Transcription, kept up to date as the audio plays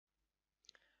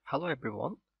Hello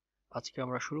everyone, আজকে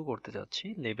আমরা শুরু করতে যাচ্ছি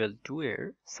লেভেল 2 এর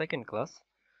সেকেন্ড ক্লাস।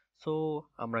 সো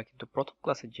আমরা কিন্তু প্রথম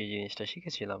ক্লাসে যে জিনিসটা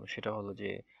শিখেছিলাম সেটা হলো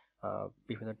যে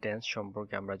বিভিন্ন টেন্স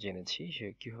সম্পর্কে আমরা জেনেছি, সে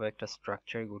কিভাবে একটা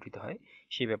স্ট্রাকচার গঠিত হয়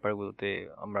সেই ব্যাপারগুলোতে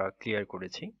আমরা ক্লিয়ার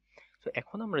করেছি। তো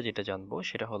এখন আমরা যেটা জানবো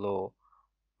সেটা হলো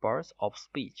parts of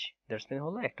speech. That's mean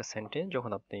হলো একটা সেন্টেন্স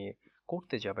যখন আপনি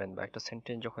করতে যাবেন বা একটা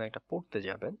সেন্টেন্স যখন একটা পড়তে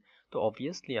যাবেন, তো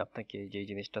অবভিয়াসলি আপনাকে যে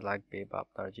জিনিসটা লাগবে বা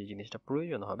আপনার যে জিনিসটা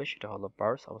প্রয়োজন হবে সেটা হলো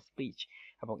পার্টস অফ স্পিচ।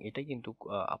 এবং এটা কিন্তু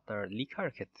আপনার লেখার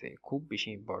ক্ষেত্রে খুব বেশি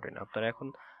ইম্পর্টেন্ট। আপনারা এখন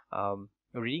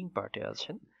রিডিং পার্টে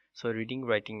আছেন, সো রিডিং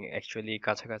রাইটিং অ্যাকচুয়ালি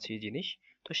কাছাকাছি জিনিস।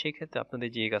 তো সেই ক্ষেত্রে আপনাদের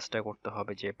যে কাজটা করতে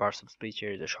হবে যে পার্টস অফ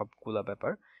স্পিচের যে সবগুলা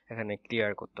ব্যাপার এখানে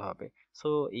ক্লিয়ার করতে হবে। সো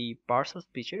এই পার্টস অফ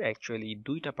স্পিচের অ্যাকচুয়ালি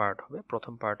দুইটা পার্ট হবে।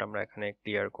 প্রথম পার্ট আমরা এখানে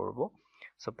ক্লিয়ার করব।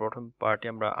 সো প্রথম পার্টে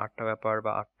আমরা আটটা ব্যাপার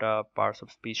বা আটটা পার্টস অফ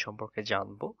স্পিচ সম্পর্কে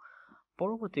জানবো।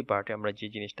 পরবর্তী পার্টে আমরা যে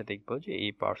জিনিসটা দেখব যে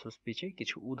এই পার্টস অফ স্পিচের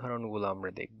কিছু উদাহরণগুলো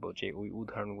আমরা দেখব যে ওই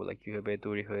উদাহরণগুলো কিভাবে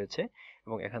তৈরি হয়েছে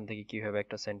এবং এখান থেকে কিভাবে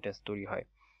একটা সেন্টেন্স তৈরি হয়।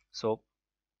 সো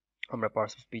আমরা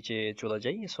পার্টস অফ স্পিচে চলে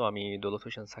যাই। সো আমি দৌলত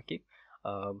Hossain Shakib,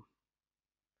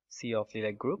 C of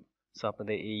lilac group. So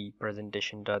আপনাদের এই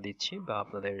প্রেজেন্টেশনটা দিচ্ছি বা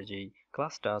আপনাদের যেই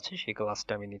ক্লাসটা আছে সেই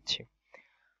ক্লাসটা আমি নিচ্ছি।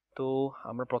 তো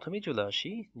আমরা প্রথমেই চলে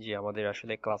আসি যে আমাদের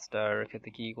আসলে ক্লাসটার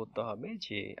ক্ষেত্রে কি করতে হবে,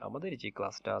 যে আমাদের যে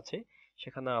ক্লাসটা আছে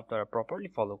সেখানে আপনারা প্রপারলি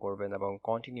ফলো করবেন এবং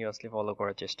কন্টিনিউয়াসলি ফলো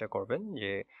করার চেষ্টা করবেন,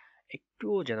 যে একটু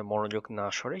যেন মনোযোগ না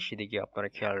সরে সেদিকে আপনারা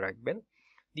খেয়াল রাখবেন।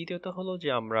 দ্বিতীয়ত হলো যে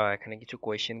আমরা এখানে কিছু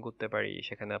কোয়েশ্চেন করতে পারি,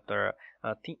 সেখানে আপনারা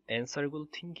অ্যান্সারগুলো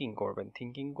থিঙ্কিং করবেন,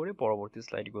 থিঙ্কিং করে পরবর্তী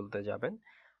স্লাইডগুলোতে যাবেন।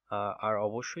 আর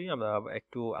অবশ্যই আমরা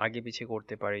একটু আগে পিছিয়ে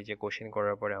করতে পারি, যে কোশ্চেন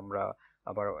করার পরে আমরা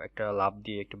আবার একটা লাফ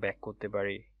দিয়ে একটু ব্যাক করতে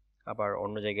পারি, আবার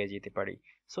অন্য জায়গায় যেতে পারি।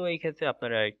 সো এই ক্ষেত্রে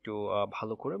আপনারা একটু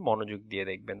ভালো করে মনোযোগ দিয়ে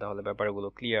দেখবেন, তাহলে ব্যাপারগুলো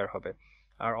ক্লিয়ার হবে।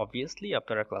 আর অবভিয়াসলি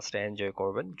আপনারা ক্লাসটা এনজয়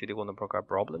করবেন। যদি কোনো প্রকার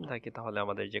প্রবলেম থাকে তাহলে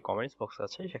আমাদের যে কমেন্টস বক্স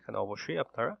আছে সেখানে অবশ্যই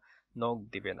আপনারা নক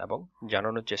দিবেন এবং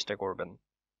জানানোর চেষ্টা করবেন।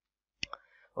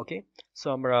 ওকে, সো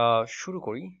আমরা শুরু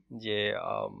করি। যে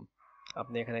আম,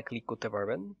 আপনি এখানে ক্লিক করতে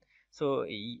পারবেন। সো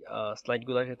এই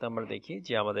স্লাইডগুলোর ক্ষেত্রে আমরা দেখি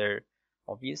যে আমাদের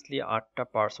অবভিয়াসলি আটটা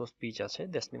পার্টস অফ স্পিচ আছে।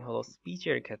 দ্যাটস মিন হলো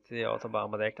স্পিচের ক্ষেত্রে অথবা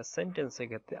আমাদের একটা সেন্টেন্সের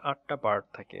ক্ষেত্রে আটটা পার্ট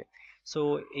থাকে। সো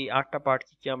এই আটটা পার্ট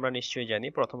কি কি আমরা নিশ্চয়ই জানি।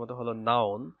 প্রথমত হলো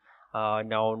নাউন।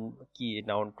 নাউন কি?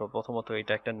 নাউন প্রথমত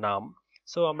এটা একটা নাম।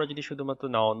 সো আমরা যদি শুধুমাত্র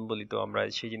নাউন বলি তো আমরা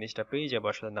সেই জিনিসটা পেয়ে যাবো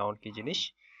আসলে নাউন কি জিনিস।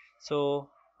 সো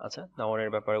আচ্ছা, নাউনের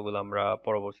ব্যাপারগুলো আমরা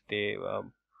পরবর্তীতে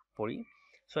পড়ি।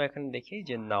 সো এখানে দেখি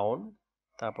যে নাউন,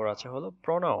 তারপর আছে হলো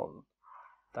প্রনাউন,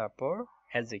 তারপর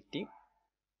adjective,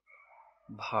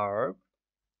 verb,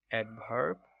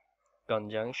 adverb,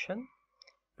 conjunction,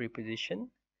 preposition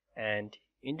and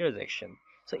interjection.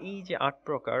 So এই যে আট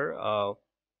প্রকার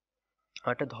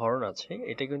একটা ধরন আছে,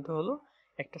 এটা কিন্তু হলো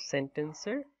একটা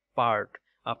সেন্টেন্সের পার্ট।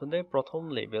 আপনাদের প্রথম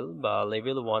লেভেল বা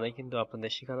লেভেল ওয়ানে কিন্তু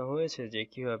আপনাদের শেখানো হয়েছে যে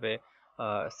কিভাবে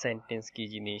সেন্টেন্স কি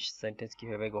জিনিস, সেন্টেন্স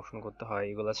কিভাবে গঠন করতে হয়,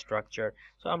 এগুলা স্ট্রাকচার।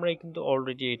 সো আমরা কিন্তু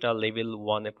অলরেডি এটা লেভেল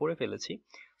ওয়ানে পড়ে ফেলেছি।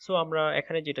 সো আমরা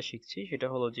এখানে যেটা শিখছি সেটা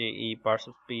হলো যে এই পার্টস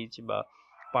অফ স্পিচ বা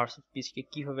পার্টস অফ স্পিচকে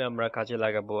কিভাবে আমরা কাজে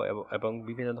লাগাবো এবং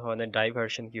বিভিন্ন ধরনের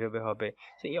ডাইভার্সন কিভাবে হবে।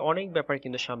 তো এই অনেক ব্যাপার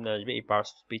কিন্তু সামনে আসবে এই পার্টস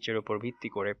অফ স্পিচের উপর ভিত্তি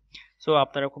করে। সো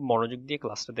আপনারা খুব মনোযোগ দিয়ে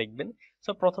ক্লাসটা দেখবেন।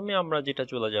 সো প্রথমে আমরা যেটা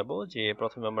চলে যাব, যে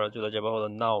প্রথমে আমরা চলে যাব হলো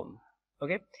নাউন।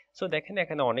 ওকে, সো দেখেন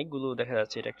এখানে অনেকগুলো দেখা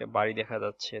যাচ্ছে। এটা একটা বাড়ি দেখা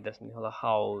যাচ্ছে, দ্যাটস মিন হলো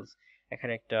হাউস।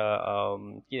 এখানে একটা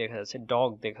কি দেখা যাচ্ছে, ডগ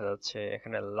দেখা যাচ্ছে।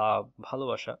 এখানে লাভ,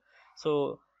 ভালোবাসা। সো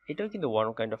এটাও কিন্তু one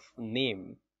kind of name.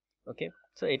 Okay,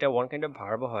 so এটা ওয়ান কাইন্ড অফ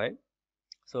ভার্ব হয়।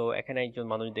 সো এখানে একজন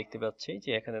মানুষ দেখতে পাচ্ছি যে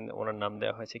এখানে ওনার নাম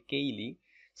দেওয়া হয়েছে কেইলি।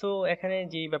 সো এখানে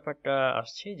যে ব্যাপারটা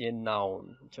আসছে যে নাউন,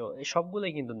 তো এই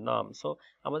সবগুলোই কিন্তু নাম। সো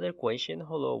আমাদের কোয়েশ্চেন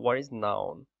হলো what is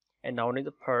noun? And noun is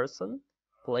a person,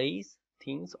 place,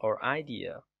 things or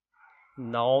idea.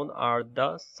 Noun are the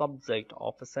subject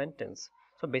of a sentence.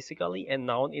 So basically a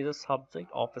noun is a subject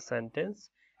of a sentence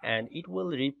and it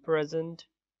will represent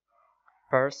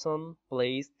person,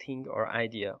 place, thing or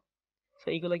idea. So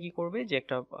এইগুলা কি করবে, যে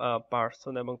একটা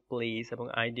person এবং place এবং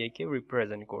আইডিয়াকে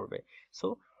represent করবে। So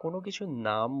কোনো কিছু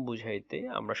নাম বুঝাইতে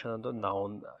আমরা সাধারণত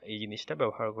নাউন এই জিনিসটা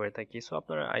ব্যবহার করে থাকি। সো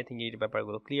আপনারা আই থিঙ্ক এই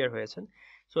ব্যাপারগুলো ক্লিয়ার হয়েছেন।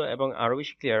 সো এবং আরো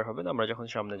বেশি ক্লিয়ার হবেন আমরা যখন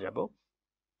সামনে যাব।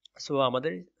 সো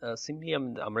আমাদের সিম্পলি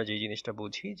আমরা যে জিনিসটা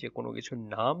বুঝি যে কোনো কিছু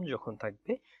নাম যখন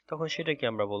থাকবে তখন সেটাকে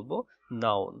আমরা বলবো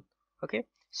নাউন। ওকে,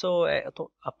 সো তো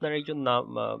আপনার একজন নাম,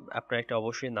 আপনার একটা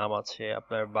অবশ্যই নাম আছে।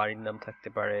 আপনার বাড়ির নাম থাকতে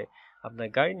পারে, আপনার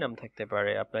গাড়ির নাম থাকতে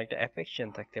পারে, আপনার একটা অ্যাফেকশন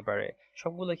থাকতে পারে।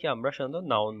 সবগুলোকে আমরা সাধারণত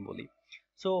নাউন বলি।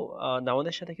 সো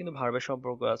নাউনের সাথে কিন্তু ভার্বের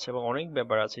সম্পর্ক আছে এবং অনেক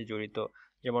ব্যাপার আছে জড়িত।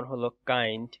 যেমন হলো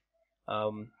কাইন্ড,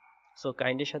 সো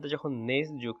কাইন্ডের সাথে যখন নেস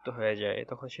যুক্ত হয়ে যায়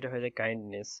তখন সেটা হয়ে যায়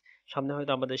কাইন্ডনেস। সামনে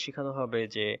হয়তো আমাদের শেখানো হবে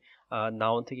যে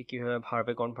নাউন থেকে কিভাবে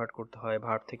ভার্বে কনভার্ট করতে হয়,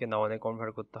 ভার্ব থেকে নাউনে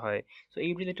কনভার্ট করতে হয়। সো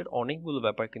এই রিলেটেড অনেকগুলো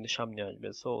ব্যাপার কিন্তু সামনে আসবে।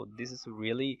 So this is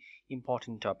really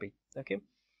important topic. Okay,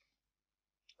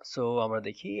 so আমরা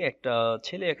দেখি একটা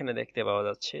ছেলে এখানে দেখতে পাওয়া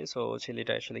যাচ্ছে। সো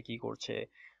ছেলেটা আসলে কি করছে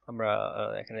আমরা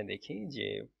এখানে দেখি যে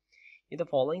in the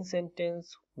following sentence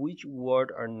which word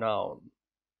or noun।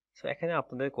 So এখানে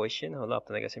আপনাদের কোয়েশ্চেন হলো,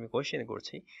 আপনাদের কাছে আমি কোয়েশ্চেন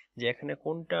করছি যে এখানে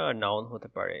কোনটা নাউন হতে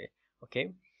পারে। ওকে,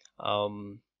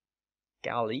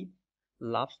 Kelly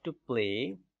loves to play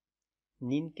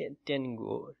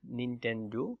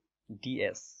Nintendo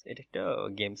DS, এটা একটা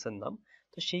গেমস এর নাম।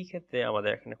 তো সেই ক্ষেত্রে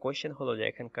আমাদের এখানে কোয়েশ্চেন হলো যে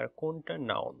এখানকার কোনটা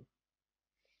নাউন।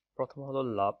 প্রথম হলো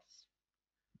loves,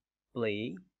 play,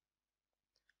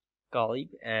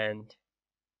 Calib and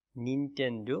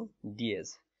Nintendo DS।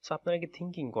 So আপনারা কি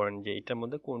থিঙ্কিং করেন যে এটার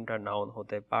মধ্যে কোনটা নাউন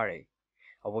হতে পারে?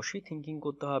 অবশ্যই থিঙ্কিং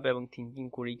করতে হবে এবং থিঙ্কিং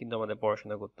করেই কিন্তু আমাদের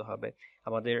পড়াশোনা করতে হবে।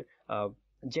 আমাদের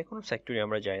যে কোনো সেক্টরে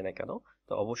আমরা যাই না কেন,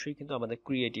 তো অবশ্যই কিন্তু আমাদের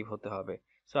ক্রিয়েটিভ হতে হবে।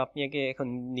 সো আপনি আগে এখন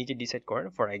নিজে ডিসাইড করেন।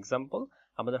 ফর এক্সাম্পল,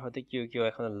 আমাদের হয়তো কেউ কেউ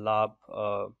এখানে লাভ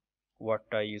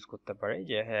ওয়ার্ডটা ইউজ করতে পারে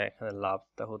যে হ্যাঁ এখানে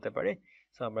লাভটা হতে পারে।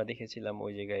 সো আমরা দেখেছিলাম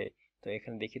ওই জায়গায়, তো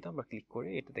এখানে দেখি তো আমরা ক্লিক করি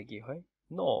এটাতে কি হয়।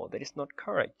 No, that is not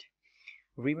correct.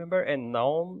 Remember a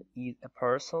noun is a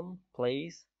person,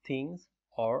 place, things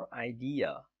or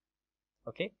idea.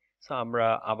 Okay, so আমরা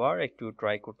আবার একটু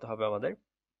ট্রাই করতে হবে আমাদের।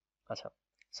 আচ্ছা,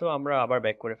 সো আমরা আবার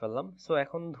ব্যাক করে ফেললাম। সো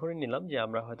এখন ধরে নিলাম যে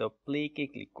আমরা হয়তো প্লে কে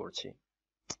ক্লিক করছি,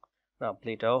 না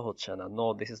প্লেটাও হচ্ছে না। No,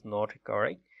 this is not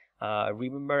correct.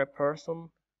 Remember a person,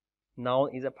 noun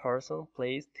is a person,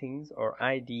 place, things or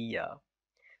idea.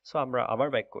 So আমরা আবার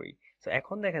ব্যাক করি। সো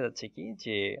এখন দেখা যাচ্ছে কি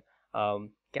যে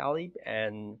ক্যালিব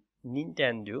অ্যান্ড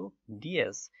নিনটেন্ডো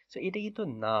ডিএস, সো এটা কিন্তু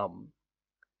নাম।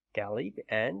 ক্যালিব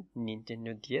অ্যান্ড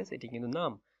নিনটেন্ডো ডিএস এটি কিন্তু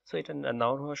নাম। সো এটা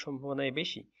নাউন হওয়ার সম্ভাবনাই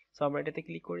বেশি। সো আমরা এটাতে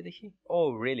ক্লিক করে দেখি। ও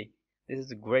really, this is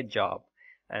a great job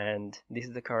and this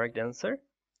is the correct answer.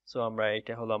 So আমরা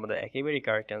এটা হলো আমাদের একেবারেই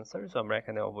কারেক্ট অ্যান্সার। সো আমরা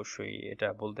এখানে অবশ্যই এটা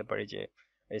বলতে পারি যে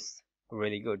it's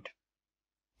really good.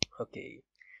 Okay,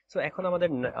 so এখন আমাদের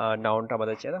নাউনটা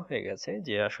আমাদের চেনা হয়ে গেছে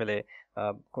যে আসলে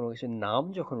কোনো কিছু নাম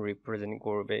যখন রিপ্রেজেন্ট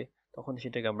করবে তখন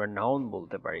সেটাকে আমরা নাউন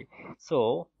বলতে পারি। So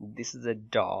this is a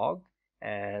dog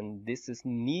and this is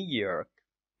New York.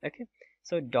 Okay,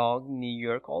 so dog, New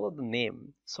York, all of the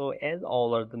name. So as all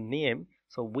are the name,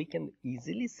 so we can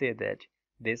easily say that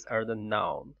these are the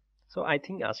noun. So I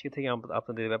think আজকে থেকে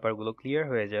আপনাদের ব্যাপারগুলো clear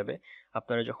হয়ে যাবে।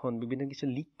 আপনারা যখন বিভিন্ন কিছু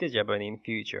লিখতে যাবেন ইন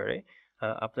ফিউচারে,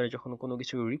 আপনারা যখন কোনো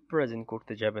কিছু রিপ্রেজেন্ট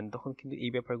করতে যাবেন তখন কিন্তু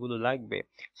এই ব্যাপারগুলো লাগবে।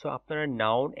 সো আপনারা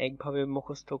নাউন একভাবে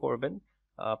মুখস্থ করবেন,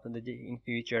 আপনাদের যে ইন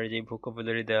ফিউচারে যে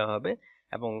ভোকাবুলারি দেওয়া হবে,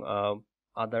 এবং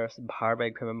আদার্স ভার্ব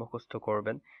একভাবে মুখস্থ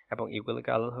করবেন এবং এগুলোকে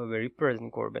আলাদাভাবে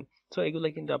রিপ্রেজেন্ট করবেন। সো এগুলো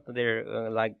কিন্তু আপনাদের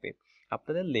লাগবে।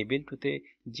 আপনাদের লেভেল টুতে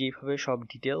যেভাবে সব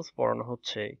ডিটেলস পড়ানো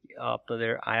হচ্ছে,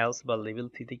 আপনাদের আইএলস বা লেভেল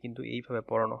থ্রিতে কিন্তু এইভাবে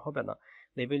পড়ানো হবে না।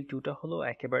 লেভেল টুটা হলো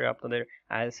একেবারে আপনাদের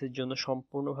আইএলস এর জন্য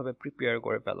সম্পূর্ণভাবে প্রিপেয়ার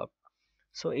করে ফেলা।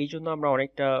 সো এই জন্য আমরা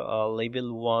অনেকটা লেভেল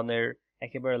ওয়ানের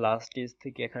একেবারে লাস্ট স্টেজ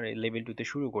থেকে এখানে লেভেল টুতে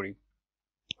শুরু করি।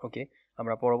 ওকে,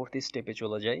 আমরা পরবর্তী স্টেপে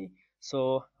চলে যাই। সো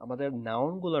আমাদের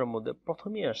নাউন গুলোর মধ্যে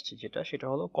প্রথমেই আসছে যেটা, সেটা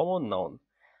হলো কমন নাউন।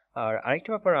 আর আরেকটা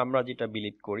ব্যাপার আমরা যেটা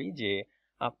বিলিভ করি যে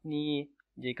আপনি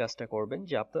যে কাজটা করবেন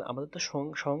যে আপনার, আমাদের তো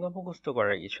সংজ্ঞা মুখস্থ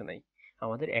করার কিছু নেই,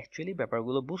 আমাদের অ্যাকচুয়ালি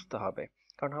ব্যাপারগুলো বুঝতে হবে।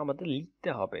 কারণ আমাদের লিখতে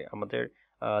হবে, আমাদের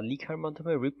লিখার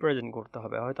মাধ্যমে রিপ্রেজেন্ট করতে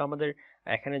হবে। হয়তো আমাদের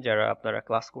এখানে যারা আপনারা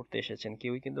ক্লাস করতে এসেছেন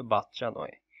কেউই কিন্তু বাচ্চা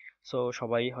নয়। সো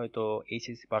সবাই হয়তো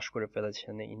এইচএসসি পাশ করে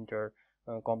ফেলেছেন, ইন্টার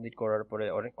কমপ্লিট করার পরে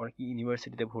অনেক অনেক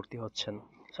ইউনিভার্সিটিতে ভর্তি হচ্ছেন।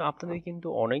 সো আপনাদের কিন্তু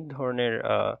অনেক ধরনের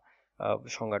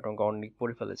সংজ্ঞা টঙ্গা অনেক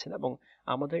পড়ে ফেলেছেন, এবং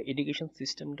আমাদের এডুকেশন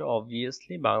সিস্টেমটা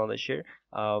অবভিয়াসলি বাংলাদেশের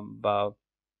বা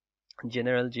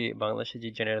জেনারেল যে বাংলাদেশের যে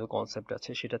জেনারেল কনসেপ্ট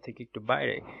আছে সেটা থেকে একটু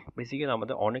বাইরে। বেসিক্যালি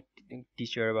আমাদের অনেক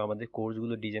টিচার বা আমাদের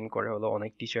কোর্সগুলো ডিজাইন করা হলো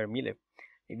অনেক টিচার মিলে।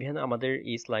 ইভেন আমাদের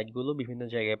এই স্লাইডগুলো বিভিন্ন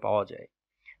জায়গায় পাওয়া যায়।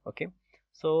 ওকে,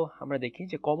 সো আমরা দেখি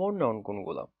যে কমন নাউন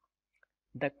কোনগুলো।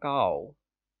 The cow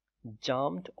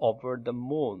jumped over the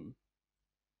moon,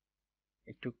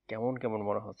 একটু কেমন কেমন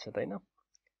মনে হচ্ছে তাই না?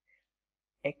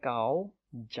 A cow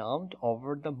jumped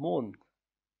over the moon.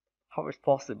 How is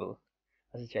possible?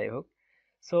 আচ্ছা যাই হোক,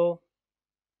 সো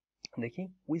দেখি,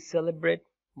 we celebrate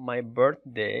my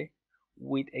birthday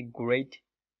with a great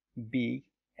big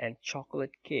and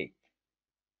chocolate cake.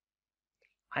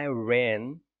 I ran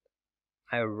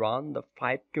I ran the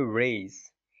 5K race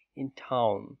in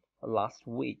town last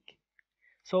week.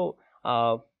 So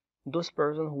those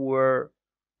persons who were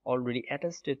already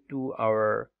attested to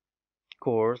our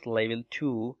course level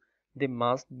 2, they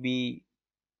must be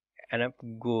enough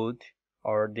good,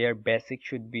 or their basic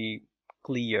should be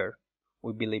clear.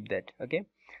 We believe that. Okay,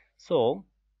 so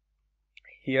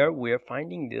here we are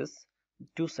finding this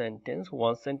two sentence.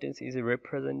 One sentence is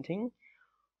representing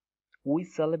we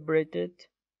celebrated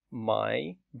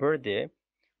my birthday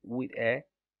with a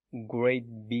great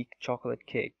big chocolate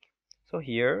cake. So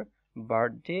here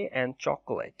birthday and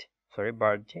chocolate, sorry,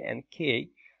 birthday and cake,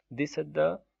 these are the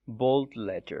bold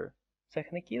letter. So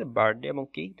এখানে কি birthday এবং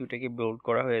cake দুটাকে bold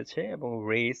করা হয়েছে এবং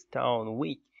race town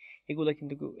week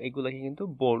এগুলাকে কিন্তু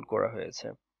bold করা হয়েছে।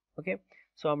 ওকে,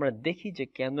 সো আমরা দেখি যে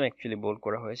কেন অ্যাকচুয়ালি বোল্ড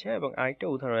করা হয়েছে এবং আরেকটা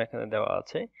উদাহরণ এখানে দেওয়া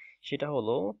আছে, সেটা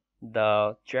হলো the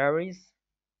cherries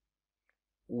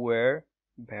were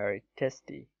very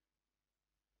tasty.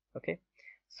 Okay,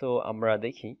 so আমরা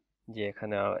দেখি যে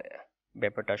এখানে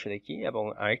ব্যাপারটা আসলে কি, এবং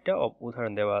আরেকটা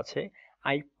উদাহরণ দেওয়া আছে,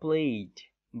 I played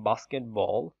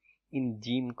basketball in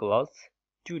gym class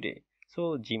today. So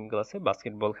gym ক্লাসে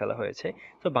বাস্কেটবল খেলা হয়েছে।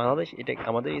 তো বাংলাদেশ, এটা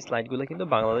আমাদের এই স্লাইডগুলো কিন্তু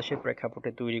বাংলাদেশের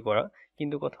প্রেক্ষাপটে তৈরি করা,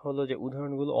 কিন্তু কথা হলো যে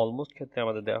উদাহরণগুলো অলমোস্ট ক্ষেত্রে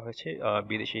আমাদের দেওয়া হয়েছে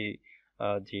বিদেশি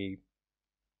যে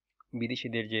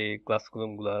বিদেশিদের যে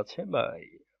ক্লাসগুলো আছে বা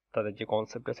তাদের যে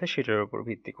কনসেপ্ট আছে সেটার উপর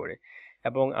ভিত্তি করে।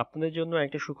 এবং আপনাদের জন্য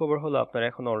একটা সুখবর হলো আপনারা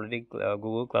এখন অলরেডি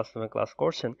গুগল ক্লাসরুমে ক্লাস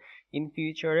করছেন। ইন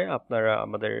ফিউচারে আপনারা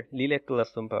আমাদের লিলেক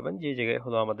ক্লাসরুম পাবেন, যে জায়গায়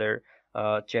হলো আমাদের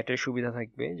চ্যাটের সুবিধা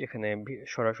থাকবে, যেখানে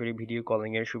সরাসরি ভিডিও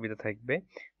কলিং এর সুবিধা থাকবে,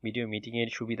 ভিডিও মিটিং এর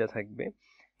সুবিধা থাকবে,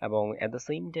 এবং এট দ্য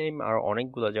সেম টাইম আর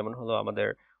অনেকগুলো, যেমন হলো আমাদের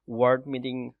word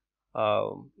meeting,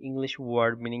 English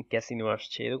word meaning casino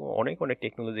আসছে, এরকম অনেক অনেক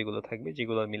টেকনোলজি গুলো থাকবে,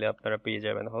 যেগুলো মিলে আপনারা পেয়ে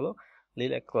যাবেন হলো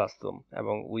লিলাক ক্লাসরুম,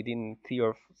 এবং উইদিন 3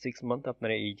 or 6 মান্থ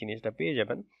আপনারা এই জিনিসটা পেয়ে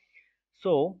যাবেন।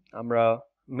 সো আমরা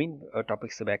মেইন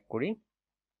টপিকসে ব্যাক করি।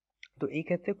 তো এই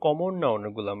ক্ষেত্রে কমন নাউন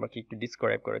গুলো আমরা কি একটু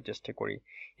ডিসক্রাইব করার চেষ্টা করি।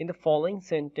 In the following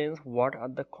sentence what are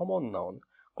the common noun?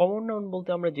 Common noun বলতে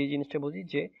আমরা যে জিনিসটা বুঝি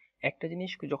যে একটা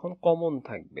জিনিস যখন কমন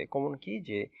থাকবে, কমন কি,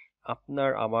 যে আপনার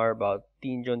আমার বা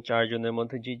 3 জন 4 জনের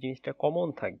মধ্যে যে জিনিসটা কমন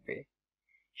থাকবে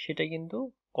সেটা কিন্তু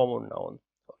common noun.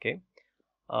 Okay,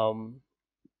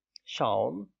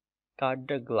 Shaon cut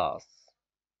the glass,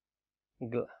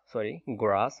 sorry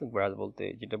গ্রাস, গ্রাস বলতে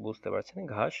যেটা বুঝতে পারছেন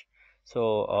ঘাস। So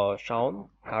Shaon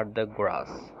cut the grass,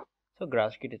 so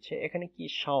গ্রাস কেটেছে। এখানে কি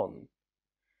শাওন,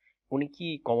 উনি কি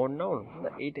কমন নাউন? না,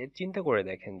 এটা চিন্তা করে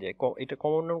দেখেন যে এটা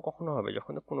কমন নাউন কখনো হবে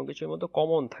যখন কোনো কিছুর মধ্যে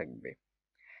কমন থাকবে।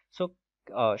 সো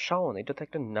শাওন, এটা তো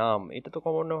একটা নাম, এটা তো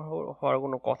কমন নাউন হওয়ার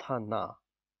কোনো কথা না।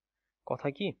 কথা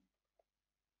কি?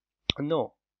 No,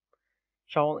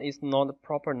 Shaun is not a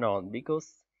proper noun because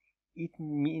it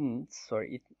means, sorry,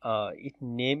 it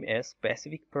name a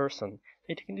specific person.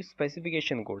 এটা কিন্তু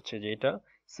স্পেসিফিকেশন করছে যে এটা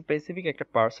স্পেসিফিক একটা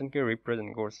পার্সনকে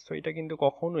রিপ্রেজেন্ট করছে, তো এটা কিন্তু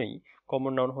কখনোই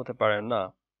কমন নাউন হতে পারে না।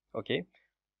 ওকে,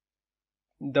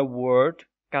 the word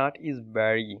cut is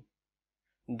very,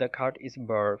 the cut is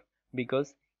verb because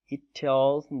it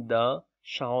tells the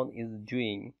Shaun is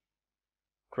doing.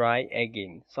 Try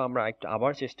again. So আমরা একটু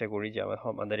আবার চেষ্টা করি, যে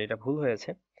আমাদের এটা ভুল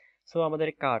হয়েছে। সো আমাদের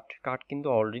কাট, কাট কিন্তু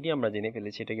অলরেডি আমরা জেনে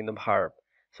ফেলেছি এটা কিন্তু ভার্ব।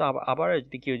 সো আবার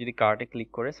যদি কেউ যদি কার্টে ক্লিক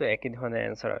করে, সো একই ধরনের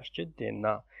অ্যান্সার আসছে যে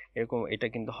না, এরকম এটা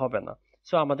কিন্তু হবে না।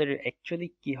 সো আমাদের অ্যাকচুয়ালি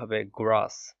কি হবে,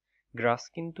 গ্রাস। গ্রাস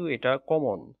কিন্তু এটা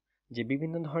কমন, যে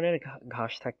বিভিন্ন ধরনের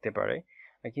ঘাস থাকতে পারে,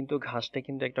 কিন্তু ঘাসটা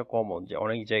কিন্তু একটা কমন, যে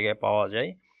অনেক জায়গায় পাওয়া যায়।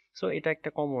 সো এটা একটা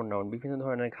কমন নাউন, বিভিন্ন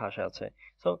ধরনের ঘাস আছে।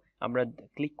 সো আমরা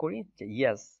ক্লিক করি যে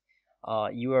yes,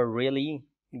 you are really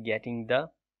getting the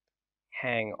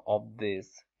hang of this,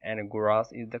 and grass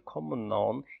is the common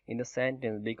noun in the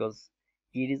sentence because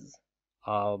it is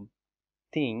a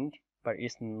thing but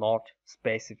it's not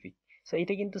specific. So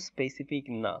এটা কিন্তু specific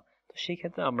না, তো সেই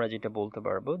ক্ষেত্রে আমরা যেটা বলতে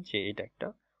পারবো যে এটা একটা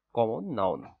কমন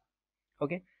নাউন।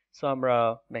 ওকে, সো আমরা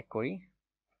ব্যাক করি।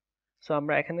 সো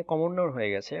আমরা এখানে কমন নাউন হয়ে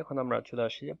গেছে, এখন আমরা চলে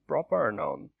আসি যে প্রপার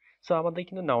নাউন। সো আমাদের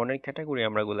কিন্তু নাউনের ক্যাটাগরি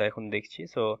আমরা গুলো এখন দেখছি।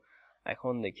 সো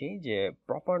এখন দেখি যে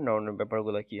প্রপার নাউনের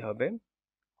ব্যাপারগুলো কি হবে।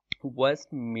 West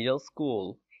middle school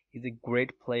is a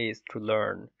great place to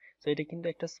learn. So এটা কিন্তু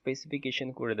একটা স্পেসিফিকেশন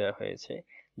করে দেওয়া হয়েছে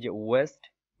যে West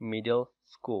middle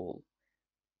school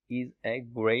is a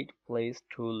great place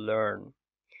to learn.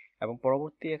 এবং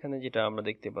পরবর্তী এখানে যেটা আমরা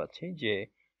দেখতে পাচ্ছি যে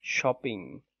shopping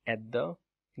at the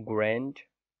grand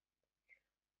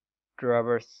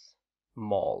traverse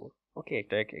মল। ওকে,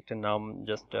 এটা একটা নাম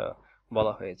জাস্ট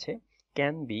বলা হয়েছে।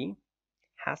 Can be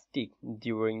হ্যাস্টিক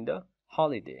during the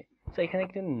holiday. So এখানে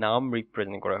একটা নাম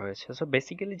রিপ্রেজেন্ট করা হয়েছে। সো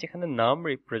বেসিক্যালি যেখানে নাম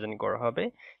রিপ্রেজেন্ট করা হবে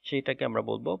সেটাকে আমরা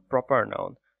বলবো প্রপার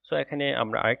নাউন। সো এখানে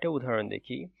আমরা আরেকটা উদাহরণ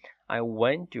দেখি। I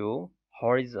went to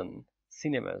Harijan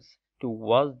cinemas to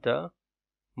watch the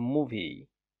movie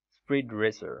speed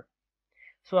racer.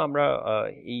 So আমরা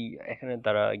এই এখানে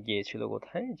তারা গিয়েছিল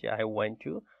কোথায়, যে I went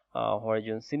to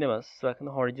Harijan cinemas. So এখানে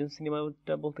হরিজন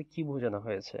সিনেমাটা বলতে কি বোঝানো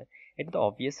হয়েছে? এটা তো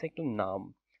অবভিয়াস একটা নাম।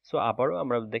 সো আবারও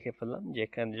আমরা দেখে ফেললাম যে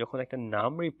এখানে যখন একটা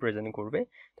নাম রিপ্রেজেন্ট করবে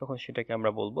তখন সেটাকে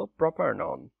আমরা বলবো proper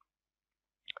noun.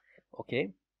 Okay,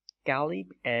 Caleb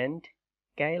and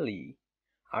Kylie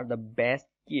are the best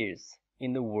kids in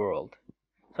the world.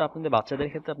 তো আপনাদের বাচ্চাদের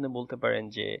ক্ষেত্রে আপনি বলতে পারেন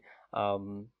যে আম,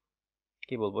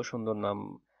 কি বলবো, সুন্দর নাম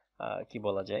কি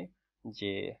বলা যায়,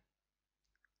 যে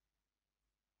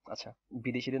আচ্ছা,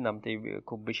 বিদেশিদের নামটাই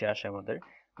খুব বেশি আসে আমাদের,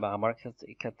 বা আমার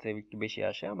ক্ষেত্রে একটু বেশি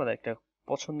আসে। আমাদের একটা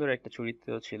পছন্দের একটা চরিত্র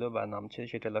ছিল বা নাম ছিল,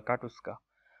 সেটা হলো কাটুস্কা।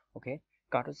 ওকে,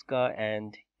 কাটুস্কা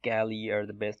and Kelly are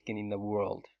the best কিন ইন দ্য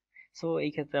ওয়ার্ল্ড। সো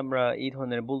এই ক্ষেত্রে আমরা এই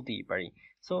ধরনের বলতেই পারি।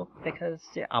 সো দেখা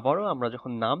যাচ্ছে আবারও আমরা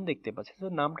যখন নাম দেখতে পাচ্ছি, তো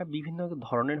নামটা বিভিন্ন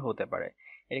ধরনের হতে পারে।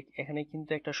 এখানে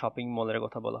কিন্তু একটা শপিং মলের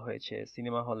কথা বলা হয়েছে,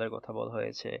 সিনেমা হলের কথা বলা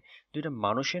হয়েছে, দুইটা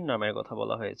মানুষের নামের কথা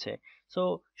বলা হয়েছে। সো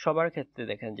সবার ক্ষেত্রে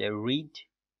দেখেন যে read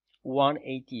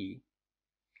 180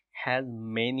 has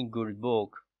many good book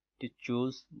to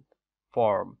choose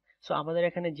from. So আমাদের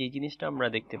এখানে যে জিনিসটা আমরা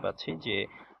দেখতে পাচ্ছি যে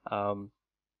আম,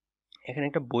 এখানে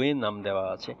একটা বইয়ের নাম দেওয়া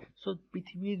আছে। সো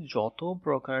পৃথিবীর যত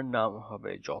প্রকার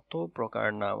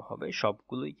নাম হবে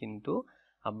সবগুলোই কিন্তু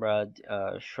আমরা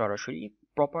সরাসরি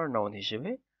প্রপার নাউন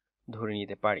হিসেবে ধরে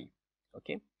নিতে পারি।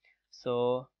 ওকে, সো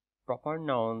প্রপার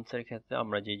নাউন্স এর ক্ষেত্রে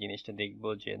আমরা যে জিনিসটা দেখব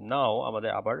যে নাও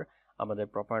আমাদের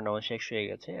প্রপার নাউন শেষ হয়ে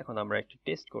গেছে। এখন আমরা একটু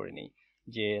টেস্ট করে নিই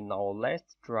যে now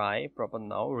let's try proper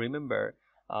now. Remember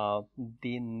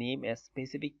the name a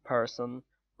specific person,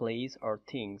 place or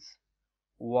things.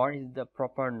 What is the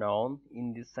proper noun in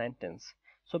this sentence?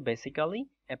 So basically,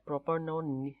 a proper noun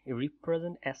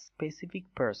represent a specific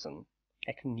person.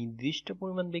 একটা নির্দিষ্ট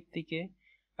পরিমাণ ব্যক্তিকে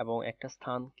এবং একটা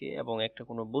স্থানকে এবং একটা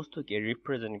কোনো বস্তুকে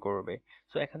রিপ্রেজেন্ট করবে।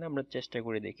 সো এখানে আমরা চেষ্টা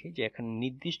করে দেখি যে এখানে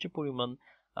নির্দিষ্ট পরিমাণ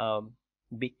আহ,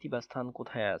 ব্যক্তি বা স্থান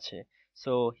কোথায় আছে।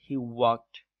 So he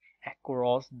walked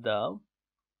across the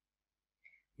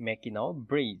মেকিনাও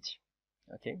bridge.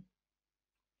 Okay,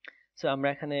 so আমরা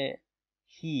এখানে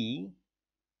হি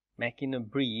ম্যাকিনো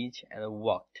ব্রিজ and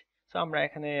walked. সো আমরা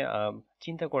এখানে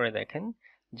চিন্তা করে দেখেন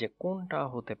যে কোনটা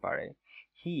হতে পারে।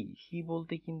 হি হি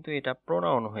বলতে কিন্তু এটা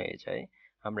প্রোনাউন হয়ে যায়।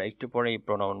 আমরা একটু পরে এই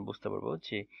প্রোনাউন বুঝতে পারবো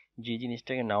যে যে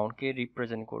জিনিসটাকে নাউনকে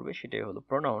রিপ্রেজেন্ট করবে সেটাই হলো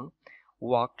প্রোনাউন।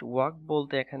 ওয়াক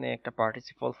বলতে এখানে একটা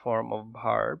participle form of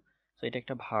verb, so এটা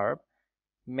একটা ভার্ব।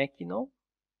 ম্যাকিনো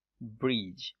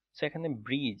ব্রিজ, সো এখানে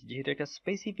ব্রিজ যেহেতু একটা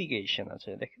স্পেসিফিকেশন আছে,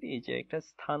 দেখেন এই যে একটা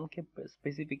স্থানকে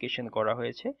স্পেসিফিকেশন করা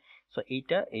হয়েছে, সো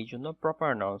এইটা এই জন্য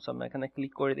প্রপার নাউন। সো আমরা এখানে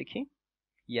ক্লিক করে দেখি।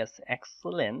 Yes,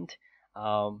 excellent.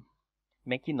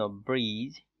 মেকিনো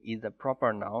bridge is a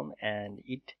proper noun and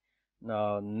it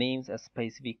names a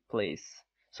specific place.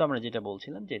 So আমরা যেটা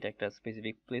বলছিলাম যে এটা একটা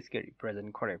স্পেসিফিক প্লেসকে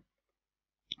রিপ্রেজেন্ট করে।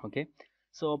 ওকে,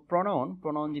 সো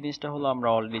প্রনাউন জিনিসটা হলো আমরা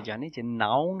অলরেডি জানি যে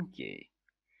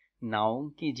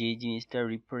নাউনকে যে জিনিসটা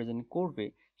রিপ্রেজেন্ট করবে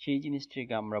সেই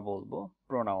জিনিসটাকে আমরা বলবো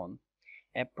pronoun.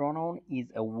 A pronoun is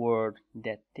a word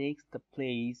that takes the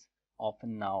place of a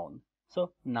noun. So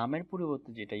নামের পরিবর্তে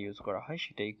যেটা ইউজ করা হয়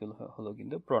সেটাই হলো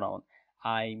কিন্তু pronoun.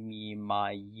 I, me,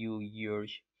 my, you,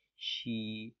 yours, she,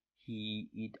 he,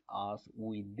 it, us,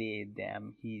 we, they, them,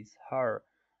 his, her,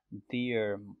 their,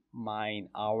 mine,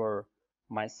 our,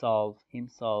 myself,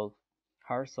 himself,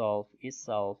 herself,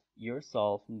 itself,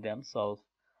 yourself, themselves,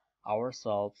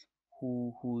 ourselves, who,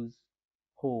 whose,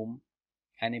 whom,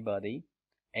 anybody,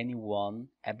 anyone,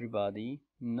 everybody,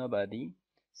 nobody,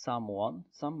 someone,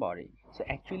 somebody. So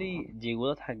actually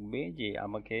যেগুলো থাকবে যে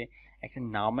আমাকে একটা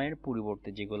নামের পরিবর্তে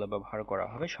যেগুলো ব্যবহার করা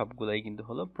হবে সবগুলাই কিন্তু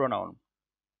হলো প্রোনাউন।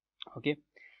 ওকে,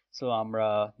 সো আমরা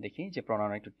দেখি যে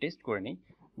প্রোনাউন একটু টেস্ট করে নিই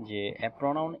যে a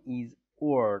pronoun is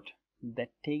word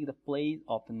that take the place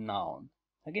of a noun.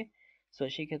 Okay, so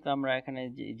সেক্ষেত্রে আমরা এখানে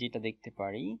যেটা দেখতে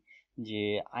পারি যে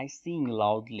I sing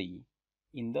loudly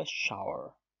in the shower.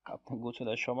 আপনি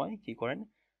গোসলের সময় কি করেন?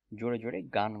 জোরে জোরে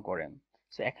গান করেন।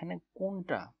 সো এখানে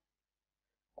কোনটা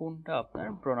কোনটা আপনার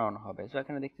প্রোনাউন হবে? সো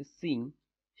এখানে দেখছি সিং,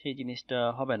 সেই জিনিসটা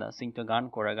হবে না। সিং তো গান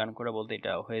করা বলতে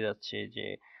এটা হয়ে যাচ্ছে যে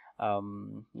আম,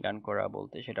 গান করা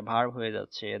বলতে সেটা ভার্ব হয়ে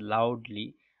যাচ্ছে।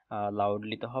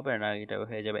 লাউডলি তো হবে না, এটা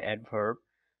হয়ে যাবে অ্যাডভার্ব।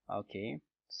 ওকে,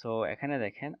 সো এখানে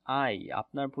দেখেন আই,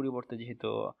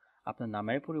 আপনার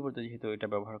নামের পরিবর্তে যেহেতু এটা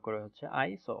ব্যবহার করা হচ্ছে আই,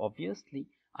 সো অবভিয়াসলি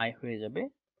আই হয়ে যাবে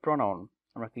প্রোনাউন।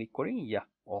 আমরা ক্লিক করি, ইয়া,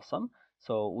 awesome.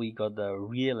 So we got the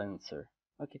real answer.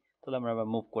 ওকে, তাহলে আমরা আবার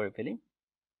মুভ করে ফেলি।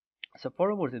 সো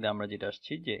পরবর্তীতে আমরা যেটা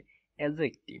আসছি যে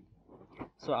অ্যাডজেক্টিভ।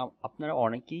 সো আপনারা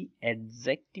অনেকেই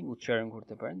অ্যাডজেক্টিভ উচ্চারণ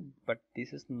করতে পারেন, but this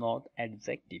is not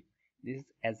adjective, this is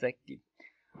adjective.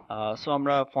 So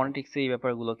আমরা ফনেটিক্সে এই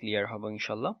ব্যাপারগুলো ক্লিয়ার হবো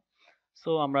ইনশাল্লাহ। সো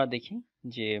আমরা দেখি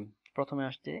যে প্রথমে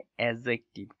আসছে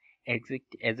অ্যাডজেক্টিভ।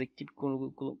 অ্যাডজেক্টিভ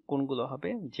কোনগুলো হবে?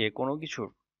 যে কোনো কিছুর,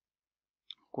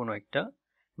 কোনো একটা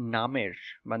নামের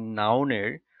বা নাউনের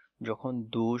যখন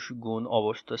দোষ গুণ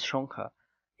অবস্থার সংখ্যা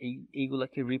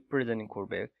এইগুলাকে রিপ্রেজেন্ট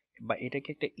করবে বা এটাকে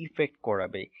একটা ইফেক্ট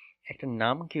করাবে, একটা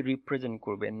নামকে রিপ্রেজেন্ট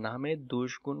করবে, নামের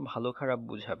দোষ গুণ ভালো খারাপ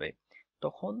বুঝাবে,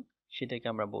 তখন সেটাকে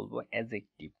আমরা বলবো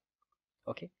অ্যাডজেক্টিভ।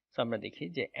 ওকে, সো আমরা দেখি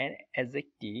যে an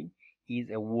adjective is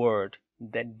a word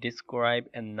that describe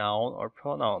a noun or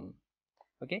pronoun.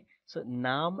 Okay, so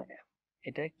নাম,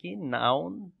 এটা কি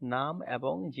নাউন, নাম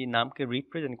এবং যে নামকে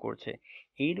রিপ্রেজেন্ট করছে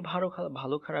এর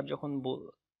ভালো খারাপ যখন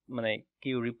মানে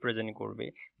কেউ রিপ্রেজেন্ট করবে,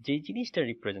 যে জিনিসটা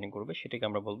রিপ্রেজেন্ট করবে সেটাকে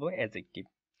আমরা বলবো adjective.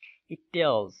 It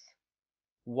tells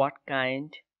what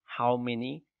kind, how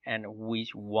many and which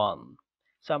one.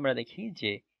 So আমরা দেখি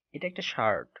যে এটা একটা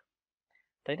শার্ট,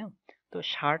 তাই না? তো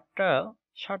শার্ট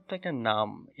তো একটা নাম,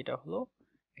 এটা হলো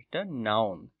একটা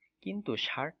নাউন, কিন্তু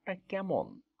শার্টটা কেমন?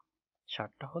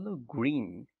 শার্টটা হলো গ্রিন,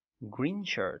 গ্রিন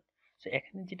শার্ট। তো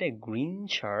এখানে যেটা গ্রিন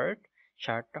শার্ট,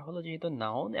 শার্টটা হলো যেহেতু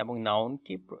নাউন এবং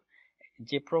নাউনকে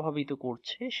যে প্রভাবিত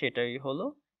করছে সেটাই হলো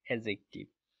অ্যাডজেক্টিভ।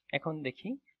 এখন দেখি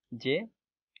যে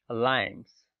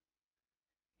লাইমস,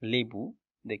 লেবু,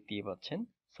 দেখতেই পাচ্ছেন।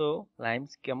 সো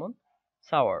লাইমস কেমন?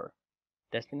 সাওয়ার,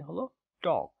 দ্যাটস মিন হলো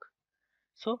টক।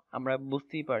 সো আমরা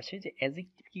বুঝতেই পারছি যে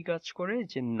অ্যাডজেক্টিভ কি কাজ করে,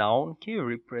 যে নাউনকে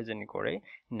রিপ্রেজেন্ট করে,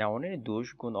 নাউনের দোষ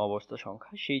গুণ অবস্থা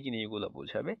সংখ্যা সেই জিনিসগুলো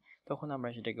বোঝাবে, তখন আমরা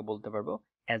সেটাকে বলতে পারবো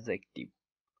অ্যাডজেক্টিভ।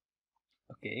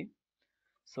 ওকে,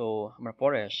 সো আমরা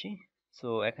পরে আসি। সো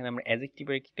এখানে আমরা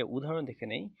অ্যাডজেক্টিভের একটা উদাহরণ দেখে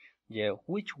নেই, যে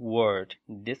which word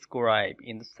describe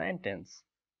in the sentence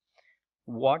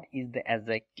what is the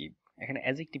adjective. এখানে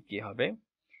অ্যাডজেক্টিভ কি হবে?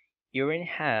 ইউরেন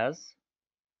হ্যাজ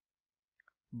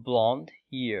ব্লন্ড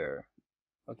হেয়ার।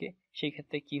 ওকে, সেই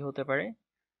ক্ষেত্রে কি হতে পারে,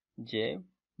 যে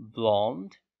ব্লন্ড,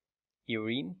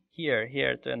 ইউরিন, হিয়ার,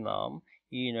 হিয়ার তো নাম,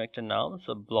 ইউরিন একটা নাম,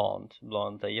 সো ব্লন্ড,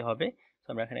 ব্লন্ড তাই হবে। সো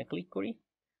আমরা এখানে ক্লিক করি।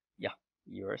 ইয়া,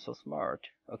 ইউ আর সো স্মার্ট।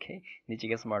 ওকে,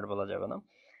 নিজেকে স্মার্ট বলা যাবে না।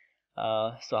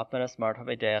 সো আপনারা স্মার্ট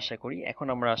হবে এটাই আশা করি। এখন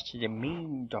আমরা আসছি যে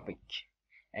মেইন টপিক,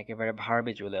 একেবারে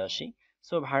ভার্বে চলে আসি।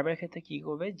 সো ভার্বের ক্ষেত্রে কি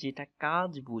করবে, যেটা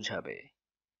কাজ বুঝাবে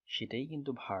সেটাই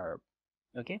কিন্তু ভার্ব।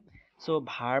 ওকে, সো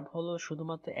ভার্ব হলো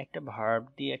শুধুমাত্র একটা ভার্ব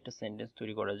দিয়ে একটা সেন্টেন্স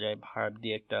তৈরি করা যায়, ভার্ব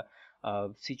দিয়ে একটা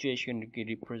সিচুয়েশনকে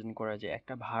রিপ্রেজেন্ট করা যায়।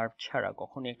 একটা ভার্ব ছাড়া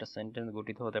কখনোই একটা সেন্টেন্স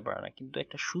গঠিত হতে পারে না, কিন্তু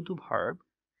একটা শুধু ভার্ব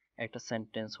একটা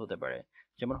সেন্টেন্স হতে পারে।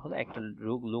 যেমন হলো একটা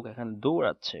লোক এখানে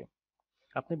দৌড়াচ্ছে,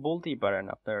 আপনি বলতেই পারেন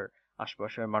আপনার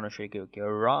আশপাশের মানুষের কেউ কেউ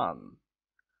রান,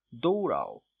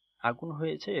 দৌড়াও। আগুন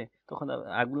হয়েছে, তখন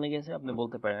আগুন লেগেছে, আপনি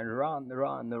বলতে পারেন রান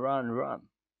রান রান রান।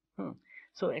 হুম,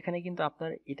 সো এখানে কিন্তু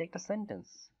আপনার এটা একটা সেন্টেন্স।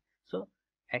 সো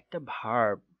একটা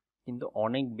ভার্ব কিন্তু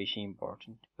অনেক বেশি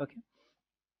ইম্পর্টেন্ট। ওকে,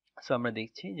 সো আমরা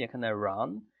দেখছি যে এখানে রান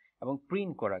এবং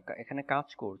প্রিন্ট করা, এখানে কাজ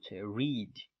করছে,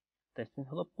 রিড দ্যাট মিন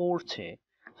হলো পড়ছে।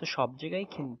 তো সব জায়গায়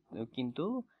কিন্তু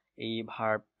এই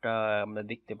ভার্বটা আমরা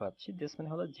দেখতে পাচ্ছি, দ্যাটস মিন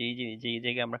হলো যেই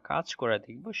জায়গায় আমরা কাজ করা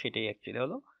দেখবো সেটাই অ্যাকচুয়ালি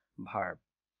হলো ভার্ব।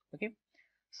 ওকে,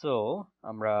 সো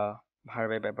আমরা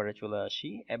ভার্বের ব্যাপারে চলে আসি।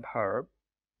 এ ভার্ব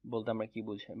বলতে আমরা কি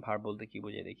বুঝি, ভার্ব বলতে কি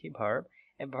বুঝে দেখি। Verb,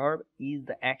 A verb is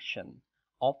the action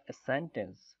of a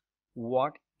sentence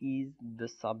what is the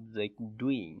subject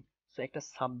doing. So একটা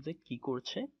সাবজেক্ট কি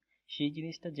করছে সেই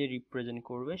জিনিসটা যে রিপ্রেজেন্ট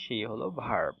করবে সেই হলো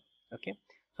ভার্ব। ওকে,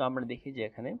 তো আমরা দেখি যে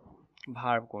এখানে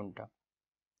ভার্ব কোনটা।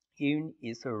 Yoon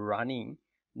is running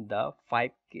the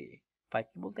 5K।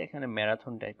 5K বলতে এখানে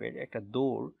ম্যারাথন টাইপের একটা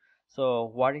দৌড়। So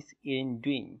what is Irin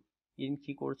doing, Irin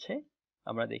কি করছে?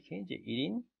 আমরা দেখি যে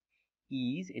ইরিন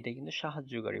ইজ, এটা কিন্তু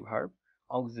সাহায্যকারী ভার্ব,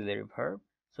 অক্সিলারি ভার্ব।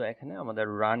 সো এখানে আমাদের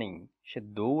রানিং, সে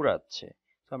দৌড়াচ্ছে।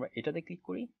 সো আমরা এটাতে ক্লিক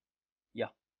করি। ইয়া,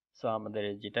 সো আমাদের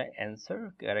যেটা অ্যান্সার,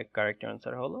 কারেক্ট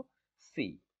অ্যান্সার হলো সি।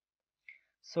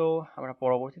 সো আমরা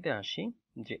পরবর্তীতে আসি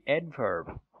যে অ্যাডভার্ব।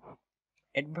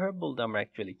 অ্যাডভার্ব বলতে আমরা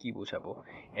অ্যাকচুয়ালি কি বোঝাবো?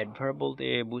 অ্যাডভার্ব বলতে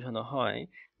বোঝানো হয়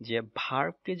যে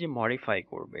ভার্বকে যে মডিফাই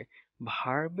করবে,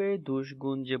 ভার্বের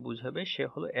দোষগুণ যে বুঝাবে সে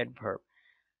হলো অ্যাডভার্ব।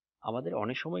 আমাদের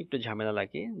অনেক সময় একটু ঝামেলা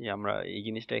লাগে যে আমরা এই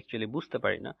জিনিসটা অ্যাকচুয়ালি বুঝতে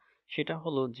পারি না। সেটা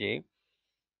হলো যে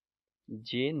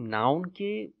যে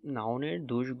নাউনকে, নাউনের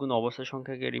দোষগুণ অবস্থা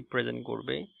সংখ্যাকে রিপ্রেজেন্ট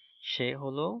করবে সে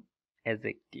হলো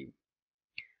অ্যাডজেক্টিভ,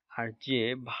 আর যে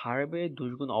ভার্বের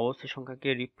দোষগুণ অবস্থা সংখ্যাকে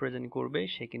রিপ্রেজেন্ট করবে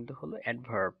সে কিন্তু হলো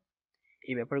অ্যাডভার্ব।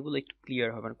 এই ব্যাপারগুলো একটু ক্লিয়ার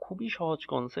হবে না, খুবই সহজ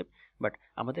কনসেপ্ট, বাট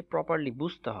আমাদের প্রপারলি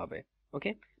বুঝতে হবে।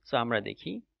 ওকে, সো আমরা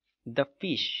দেখি দ্য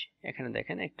ফিশ, এখানে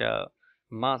দেখেন একটা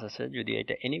মাছ আছে, যদি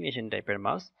এটা অ্যানিমেশন টাইপের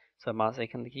মাছ। সো মাছ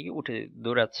এখান থেকে কি উঠে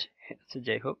দৌড়াচ্ছে। আচ্ছা,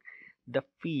 যাই হোক, the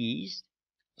fish,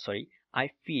 sorry, I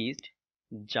ফিশড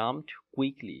jumped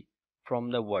quickly from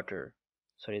the water.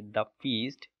 Sorry, the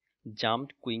ফিশড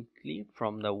jumped quickly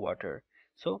from the water.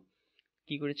 So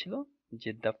কি করেছিল,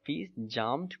 যে the fish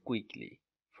jumped quickly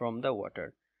from the water,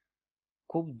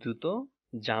 খুব দ্রুত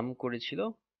জাম্প করেছিল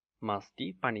মাছটি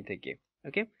পানি থেকে।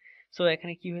 ওকে, সো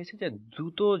এখানে কি হয়েছে যে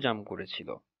দ্রুত জাম্প করেছিল,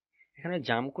 এখানে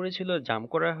জাম্প করেছিল, জাম্প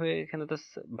করা হয়ে এখানে তো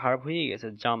ভার্ব হয়ে গেছে,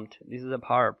 jumped, this is a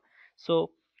verb. So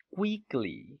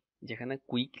quickly, যেখানে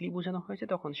কুইকলি বোঝানো হয়েছে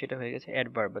তখন সেটা হয়ে গেছে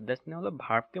অ্যাডভার্ব, দ্যাটস মিন হলো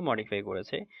ভার্বকে মডিফাই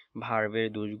করেছে, ভার্বের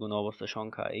দুই গুণ অবস্থা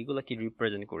সংখ্যা এইগুলা কি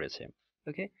রিপ্রেজেন্ট করেছে।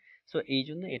 ওকে, সো এই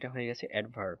জন্য এটা হয়ে গেছে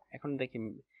অ্যাডভার্ব। এখন দেখি,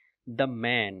 the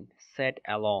man SAT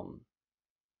alone,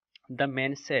 the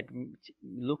man স্যাট,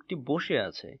 লোকটি বসে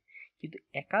আছে, কিন্তু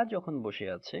একা যখন বসে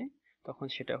আছে তখন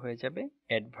সেটা হয়ে যাবে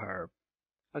অ্যাডভার্ব।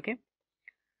 ওকে,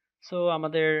 সো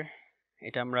আমাদের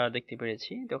এটা আমরা দেখতে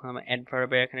পেরেছি। তখন আমরা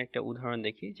অ্যাডভার্বের এখানে একটা উদাহরণ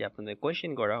দেখি, যে আপনাদের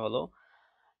কোয়েশ্চেন করা হলো,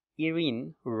 Irin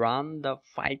run the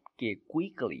 5K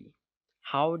quickly,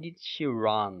 how did she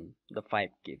run the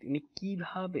 5K, তিনি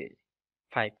কিভাবে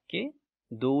 5K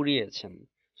দৌড়িয়েছেন।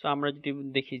 সো আমরা যদি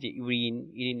দেখি যে ইরিন,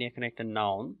 ইরিন এখানে একটা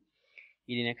নাউন,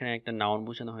 ইরিন এখানে একটা নাউন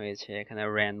বোঝানো হয়েছে, এখানে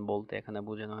র্যান বলতে এখানে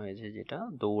বোঝানো হয়েছে যেটা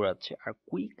দৌড়াচ্ছে, আর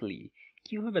কুইকলি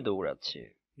কিভাবে দৌড়াচ্ছে,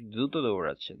 দ্রুত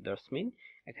দৌড়াচ্ছে, দ্যাটস মিন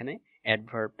এখানে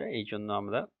অ্যাডভার্বটা এই জন্য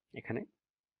আমরা এখানে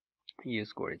ইউজ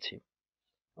করেছি।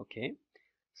 ওকে,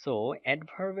 সো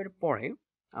অ্যাডভার্বের পরে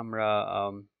আমরা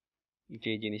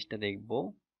যে জিনিসটা দেখব,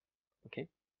 ওকে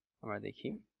আমরা দেখি।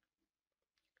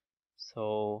 সো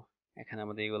এখানে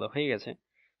আমাদের এগুলো হয়ে গেছে।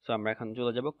 সো আমরা এখন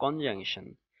চলে যাব কনজাংশন।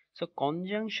 সো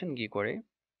কনজাংশন কি করে,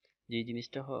 যে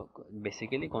জিনিসটা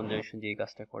বেসিক্যালি কনজাংশন যে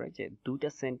কাজটা করে, যে দুইটা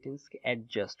সেন্টেন্সকে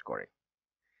অ্যাডজাস্ট করে।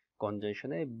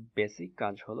 কনজাংশনের বেসিক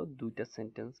কাজ হলো দুইটা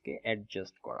সেন্টেন্সকে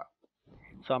অ্যাডজাস্ট করা।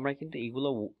 সো আমরা কিন্তু এগুলো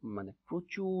মানে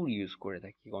প্রচুর ইউজ করে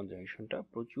থাকি, কনজাংশনটা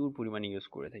প্রচুর পরিমাণে ইউজ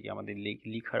করে থাকি, আমাদের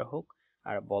লিখার হোক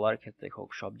আর বলার ক্ষেত্রে হোক,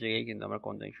 সব জায়গায় কিন্তু আমরা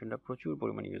কনজাংশনটা প্রচুর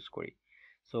পরিমাণে ইউজ করি।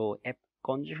 So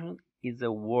conjunction is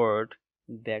a word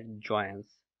that joins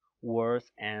words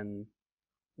and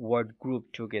word group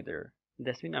together.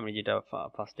 That's mean আমি যেটা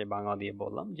ফার্স্টে বাংলা দিয়ে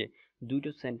বললাম, যে দুটো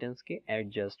সেন্টেন্সকে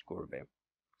অ্যাডজাস্ট করবে।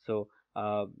 সো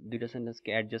দুইটা সেন্টেন্সকে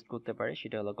অ্যাডজাস্ট করতে পারে,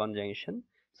 সেটা হলো কনজাংশন।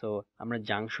 সো আমরা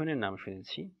জাংশনের নাম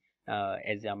শুনেছি,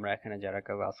 এই যে আমরা এখানে যারা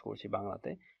ক্লাস করছি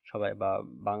বাংলাতে সবাই, বা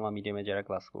বাংলা মিডিয়ামে যারা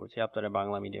ক্লাস করছি, আপনারা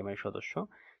বাংলা মিডিয়ামের সদস্য,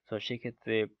 তো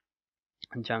সেক্ষেত্রে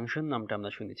জাংশন নামটা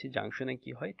আমরা শুনেছি। জাংশনে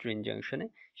কি হয়, ট্রেন জাংশনে,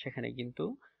 সেখানে কিন্তু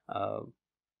আহ,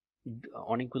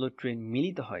 অনেকগুলো ট্রেন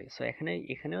মিলিত হয়। সো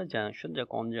এখানেও জাংশন, যা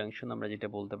কনজাংশন আমরা যেটা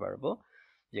বলতে পারবো,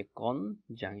 যে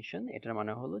কনজাংশন এটার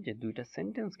মানে হলো যে দুইটা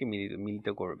সেন্টেন্সকে মিলিত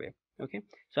করবে। ওকে,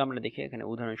 সো আমরা দেখি এখানে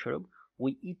উদাহরণস্বরূপ,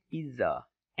 we eat pizza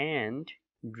and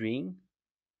drink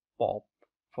pop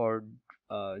for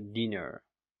dinner.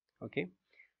 Okay,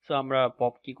 so আমরা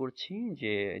পপ কি করছি,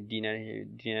 যে ডিনারে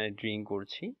ড্রিঙ্ক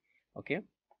করছি। ওকে,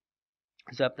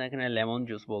 সো আপনি এখানে লেমন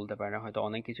জুস বলতে পারেন, হয়তো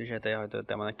অনেক কিছুর সাথে হয়তো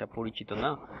তেমন একটা পরিচিত না,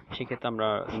 সেক্ষেত্রে আমরা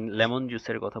লেমন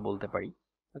জুসের কথা বলতে পারি।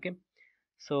 ওকে,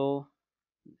 সো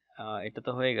এটা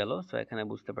তো হয়ে গেল। সো এখানে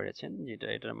বুঝতে পেরেছেন যেটা,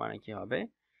 এটার মানে কি হবে।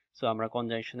 সো আমরা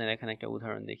কনজাংশনের এখানে একটা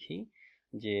উদাহরণ দেখি,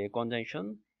 যে conjunction,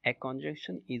 a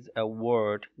conjunction is a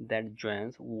word that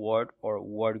joins word or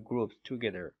word groups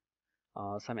together.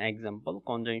 Some example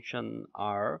conjunction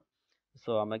are,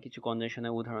 so আমরা কিছু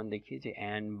কনজাংশনের উদাহরণ দেখি, যে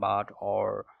and, but, or,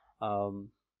 um,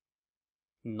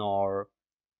 nor,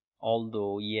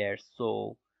 although, yes, so,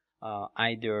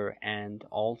 either, and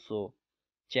also.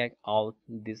 Check out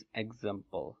this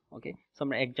example. Okay, so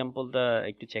আমরা এক্সাম্পলটা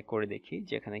একটু check করে দেখি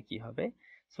যে এখানে কি হবে।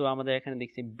 সো আমাদের এখানে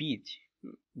দেখছি বিচ,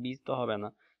 বিচ তো হবে না।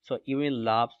 So urine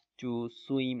loves to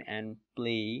swim and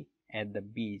play at the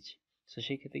beach. So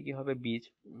সেই ক্ষেত্রে কি হবে, বিচ,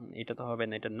 এটা তো হবে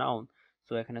না, এটা নাউন।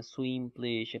 সো এখানে সুইম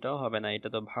প্লে সেটাও হবে না, এটা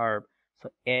তো verb. So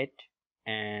at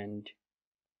and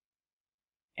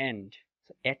end,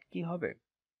 so এট কি হবে,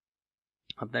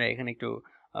 আপনারা এখানে একটু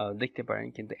দেখতে পারেন,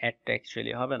 কিন্তু অ্যাডটা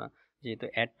অ্যাকচুয়ালি হবে না, যেহেতু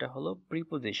অ্যাডটা হলো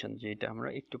প্রিপোজিশন, যেটা আমরা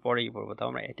একটু পরেই পড়বো। তাও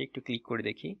আমরা এটা একটু ক্লিক করে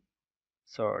দেখি।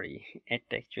 সরি,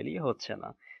 অ্যাডটা অ্যাকচুয়ালি হচ্ছে না,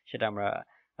 সেটা আমরা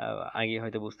আগে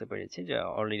হয়তো বুঝতে পেরেছি, যে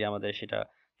অলরেডি আমাদের সেটা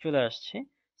চলে আসছে।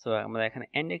 সো আমরা এখানে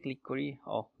এন্ডে ক্লিক করি।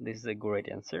 ও, this is a great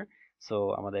answer. So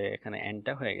আমাদের এখানে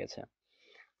এন্ডটা হয়ে গেছে।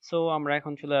 সো আমরা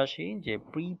এখন চলে আসি যে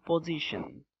প্রিপোজিশন।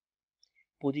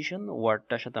 পজিশন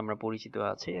ওয়ার্ডটার সাথে আমরা পরিচিত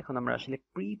আছি, এখন আমরা আসলে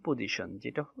প্রিপজিশন,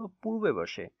 যেটা হলো পূর্বে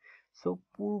বসে। সো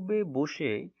পূর্বে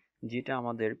বসে যেটা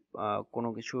আমাদের কোনো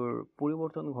কিছুর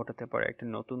পরিবর্তন ঘটাতে পারে, একটা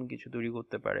নতুন কিছু তৈরি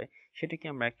করতে পারে, সেটাকে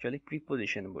আমরা অ্যাকচুয়ালি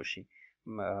প্রিপজিশন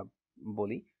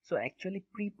বলি। সো অ্যাকচুয়ালি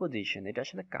প্রিপজিশন এটা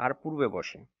আসলে কার পূর্বে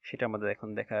বসে, সেটা আমাদের এখন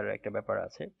দেখার একটা ব্যাপার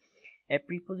আছে। A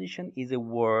preposition is a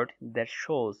word that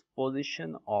shows position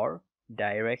or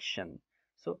direction.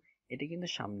 So এটা কিন্তু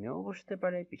সামনেও বসতে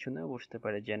পারে, পিছনেও বসতে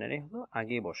পারে, জেনারেলি হলো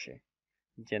আগে বসে,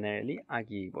 জেনারেলি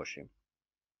আগেই বসে।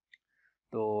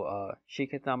 তো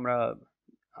সেক্ষেত্রে আমরা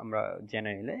আমরা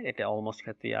জেনারেলি এটা অলমোস্ট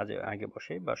ক্ষেত্রেই আগে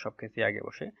বসে, বা সব ক্ষেত্রেই আগে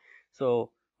বসে। সো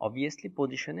অবভিয়াসলি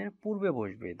পজিশনের পূর্বে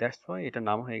বসবে, দ্যাটস ওয়াই এটা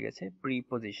নাম হয়ে গেছে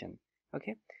প্রিপজিশন।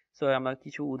 ওকে, সো আমরা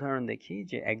কিছু উদাহরণ দেখি,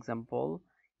 যে example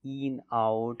in,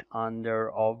 out, under,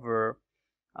 over,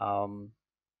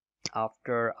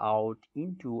 after, out,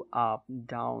 into, up,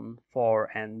 down, for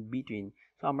and between.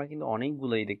 তো আমরা কিন্তু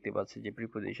অনেকগুলোই দেখতে পাচ্ছি যে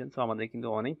প্রিপোজিশন। সো আমাদের কিন্তু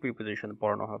অনেক প্রিপোজিশন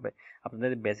পড়ানো হবে।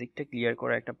 আপনাদের বেসিকটা ক্লিয়ার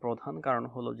করার একটা প্রধান কারণ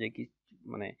হলো যে কি,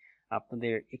 মানে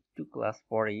আপনাদের একটু ক্লাস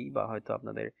পরেই বা হয়তো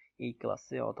আপনাদের এই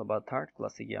ক্লাসে অথবা থার্ড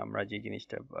ক্লাসে গিয়ে আমরা যে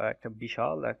জিনিসটা একটা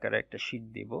বিশাল আকারে একটা শীট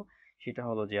দেব, সেটা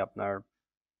হলো যে আপনার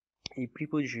এই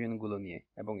প্রিপোজিশন গুলো নিয়ে,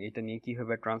 এবং এটা নিয়ে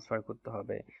কিভাবে ট্রান্সফার করতে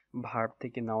হবে, ভার্ব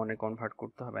থেকে নাউনে কনভার্ট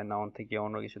করতে হবে, নাউন থেকে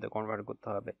অন্য কিছুতে কনভার্ট করতে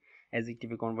হবে,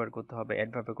 অ্যাডজেক্টিভে কনভার্ট করতে হবে,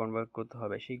 অ্যাডভার্বে কনভার্ট করতে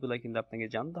হবে, সেইগুলো কিন্তু আপনাকে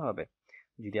জানতে হবে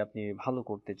যদি আপনি ভালো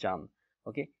করতে চান।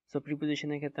 ওকে, সো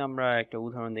প্রিপোজিশনের ক্ষেত্রে আমরা একটা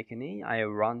উদাহরণ দেখে নিই। I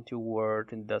run to work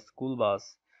in the school bus.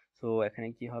 So এখানে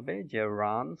কি হবে, যে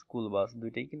রান, স্কুল বাস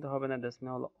দুইটাই কিন্তু হবে না, দ্যাটস মিন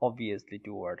হলো অবভিয়াসলি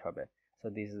টু ওয়ার্ড হবে। So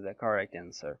this is the correct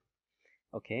answer.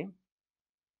 Okay,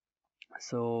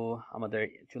 so আমাদের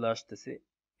চলে আসতেছে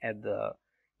এট দ্য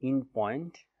ইন্ড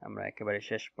পয়েন্ট, আমরা একেবারে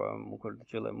শেষ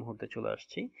মুহূর্তে চলে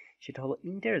আসছি। সেটা হলো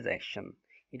ইন্টারজেকশন।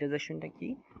 ইন্টারজেকশনটা কি,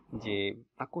 যে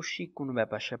আকস্মিক কোনো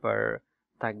ব্যাপার স্যাপার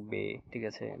থাকবে, ঠিক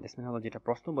আছে, দ্যাটস হলো যেটা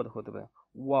প্রশ্নবোধক হতে পারে।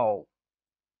 ওয়াও,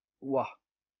 ওয়াহ,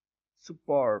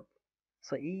 সুপার।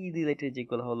 সো এই রিলেটেড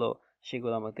যেগুলো হলো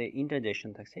সেগুলো আমাদের ইন্টারজেকশন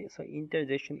থাকছে। So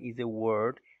interjection is a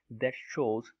word that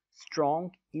shows strong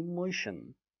emotion.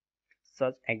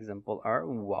 Such example are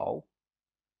wow,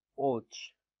 ouch,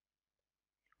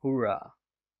 hurrah,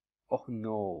 oh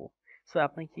no. So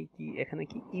আপনাকে কি এখানে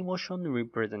কি ইমোশন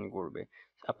রিপ্রেজেন্ট করবে,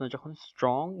 আপনার যখন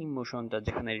স্ট্রং ইমোশনটা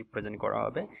যেখানে রিপ্রেজেন্ট করা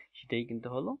হবে সেটাই কিন্তু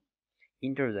হলো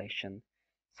interjection.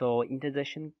 So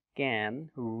interjection can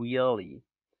really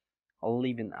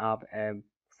liven up a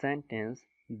sentence.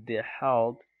 They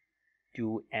help to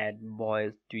add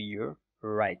voice to your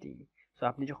writing. So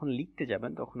আপনি যখন লিখতে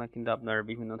যাবেন তখন কিন্তু আপনার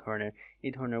বিভিন্ন ধরনের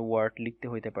এই ধরনের ওয়ার্ড লিখতে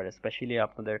হইতে পারে, স্পেশালি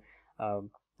আপনাদের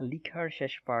লিখার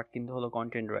শেষ পার্ট কিন্তু হলো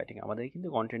কন্টেন্ট রাইটিং। আমাদের কিন্তু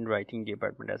কন্টেন্ট রাইটিং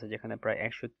ডিপার্টমেন্ট আছে, যেখানে প্রায়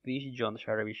 130 জন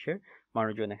সারা বিশ্বের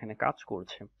মানুষজন এখানে কাজ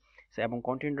করছে। এবং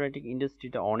কন্টেন্ট রাইটিং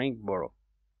ইন্ডাস্ট্রিটা অনেক বড়।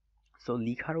 সো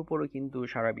লিখার উপরও কিন্তু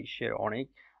সারা বিশ্বের অনেক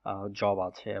জব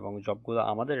আছে, এবং জবগুলো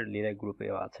আমাদের লিডার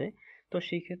গ্রুপেও আছে। তো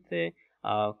সেই ক্ষেত্রে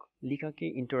আহ, লেখাকে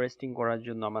ইন্টারেস্টিং করার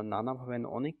জন্য আমার নানাভাবে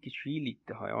অনেক কিছুই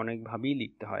লিখতে হয়, অনেকভাবেই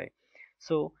লিখতে হয়।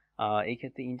 সো এই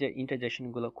ক্ষেত্রে ইন্টারজেকশন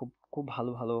গুলো খুব খুব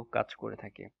ভালো ভালো কাজ করে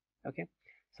থাকে। ওকে,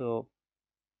 সো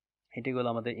এটি হলো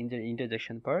আমাদের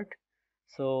ইন্টারজেকশন পার্ট।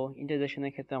 সো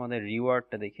ইন্টারজেকশনের ক্ষেত্রে আমাদের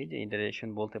রিওয়ার্ডটা দেখি, যে ইন্টারজেকশন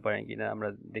বলতে পারেন কিনা। আমরা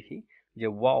দেখি যে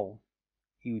wow,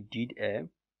 you did A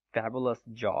fabulous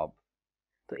job.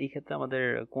 তো এই ক্ষেত্রে আমাদের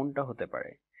কোনটা হতে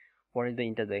পারে, what is the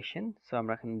interjection? So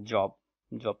আমরা এখানে জব,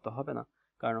 জব তো হবে না,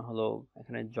 কারণ হলো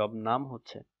এখানে জব নাম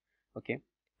হচ্ছে। ওকে,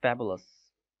 ফ্যাবুলাস,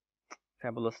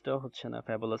 ফ্যাবুলাসটাও হচ্ছে না,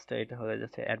 ফ্যাবুলাসটা এটা হয়ে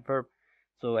যাচ্ছে অ্যাডভার্ব।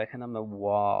 সো এখানে আমরা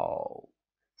ওয়াও,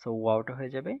 সো ওয়াওটা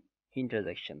হয়ে যাবে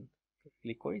ইন্টারজেকশন।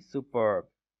 ক্লিক করি সুপারব।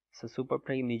 সো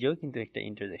সুপারবটা নিজেও কিন্তু একটা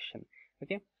ইন্টারজেকশন।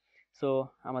 ওকে, সো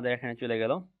আমাদের এখানে চলে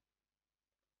গেল,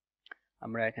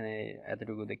 আমরা এখানে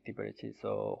এতটুকু দেখতে পেরেছি।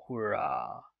 So হুররা,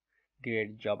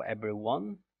 great job everyone.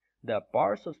 The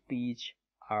parts of speech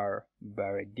are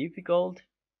very difficult.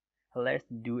 Let's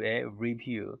do a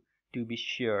review to be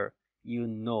sure you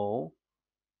know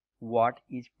what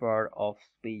is part of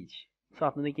speech. So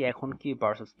আপনাদের কি এখন কি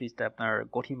পার্টস অফ স্পিচটা আপনার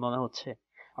কঠিন মনে হচ্ছে?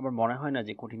 আমার মনে হয় না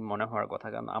যে কঠিন মনে হওয়ার কথা,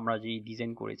 কারণ আমরা যে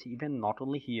ডিজাইন করেছি, ইভেন নট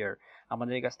অনলি হিয়ার,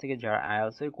 আমাদের কাছ থেকে যারা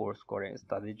আইএলটিএস এর কোর্স করে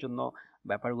তাদের জন্য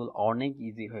ব্যাপারগুলো অনেক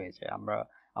ইজি হয়ে যায়।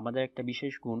 আমাদের একটা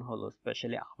বিশেষ গুণ হলো,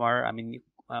 স্পেশালি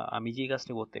আমি যে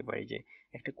কাজটা করতে পারি, যে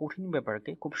একটা কঠিন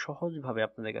ব্যাপারকে খুব সহজভাবে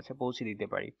আপনাদের কাছে পৌঁছে দিতে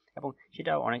পারি, এবং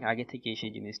সেটা অনেক আগে থেকেই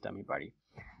সেই জিনিসটা আমি পারি।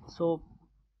 সো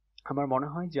আমার মনে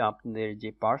হয় যে আপনাদের যে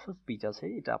পার্টস অফ স্পিচ আছে,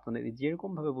 এটা আপনাদের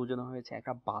যেরকম ভাবে বোঝানো হয়েছে,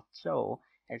 একটা বাচ্চাও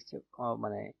এর চেয়ে,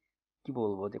 মানে কি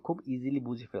বলবো, যে খুব ইজিলি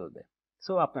বুঝে ফেলবে।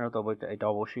 সো আপনারা তো এটা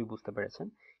অবশ্যই বুঝতে পেরেছেন,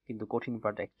 কিন্তু কঠিন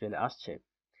পার্ট অ্যাকচুয়ালি আসছে।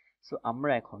 সো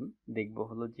আমরা এখন দেখব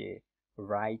হলো যে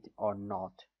right or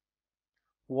not.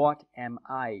 What M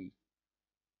I?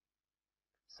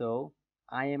 So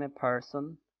I M a person,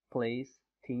 place,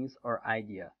 things or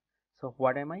idea. So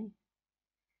what M I?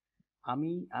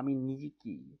 আমি আমি নিজে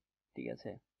কি, ঠিক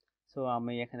আছে। সো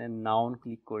আমি এখানে নাউন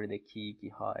ক্লিক করে দেখি কি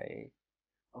হয়।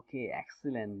 ওকে,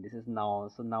 excellent, this is noun.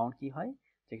 So noun কি হয়,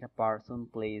 যে একটা পার্সন,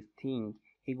 প্লেস, থিং,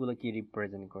 এগুলো কি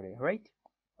রিপ্রেজেন্ট করে, right?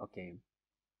 Okay,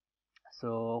 so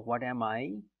what M I?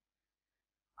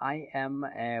 I M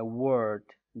a word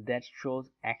that shows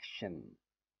action.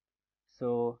 So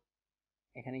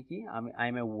এখানে কি, I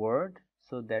M a word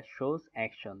so that shows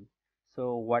action. So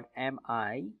what M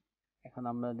I, এখন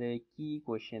আমাদের কি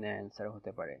কোশ্চেনের অ্যান্সার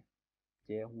হতে পারে,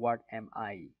 যে হোয়াট এম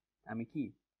আই, আমি কি?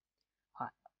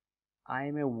 I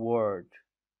M a word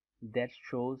that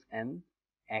shows an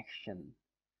action.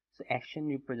 So action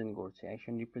represent করছে,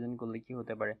 অ্যাকশন রিপ্রেজেন্ট করলে কি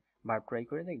হতে পারে? ভার্ব ট্রাই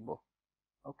করে দেখবো।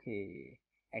 ওকে,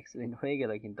 এক্সেলেন্ট হয়ে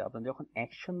গেল। কিন্তু আপনার যখন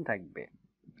অ্যাকশন থাকবে,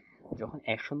 যখন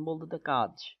অ্যাকশন বলতে তো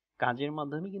কাজ, কাজের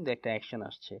মাধ্যমে কিন্তু একটা অ্যাকশন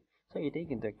আসছে, তো এটাই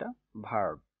কিন্তু একটা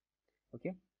ভার্ব।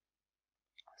 ওকে,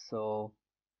 সো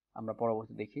আমরা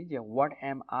পরবর্তী দেখি যে হোয়াট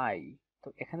এম আই। তো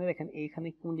এখানে দেখেন এইখানে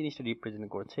কোন জিনিসটা রিপ্রেজেন্ট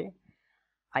করছে?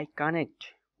 আই কানেক্ট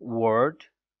ওয়ার্ড,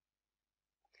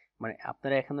 মানে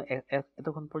আপনারা এখনো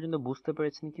এতক্ষণ পর্যন্ত বুঝতে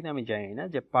পেরেছেন কিনা আমি জানি না,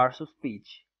 যে parts of speech,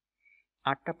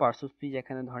 8টা parts of speech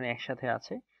এখানে ধরেন একসাথে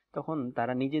আছে, তখন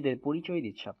তারা নিজেদের পরিচয়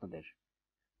দিচ্ছে আপনাদের,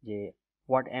 যে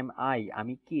হোয়াট এম আই,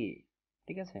 আমি কে।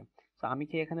 ঠিক আছে, তো আমি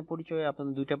কে এখানে পরিচয়,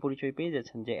 আপনাদের দুইটা পরিচয় পেয়ে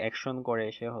যাচ্ছেন। যে অ্যাকশন করে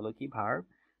সে হলো কি ভার্ব,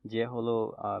 যে হলো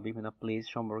বিভিন্ন প্লেস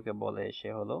সম্পর্কে বলে সে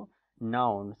হলো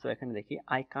নাউন। তো এখানে দেখি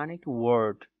I connect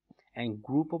word and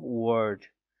group of word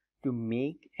to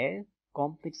make a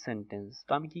complete sentence.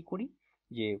 তো আমি কি করি,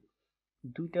 যে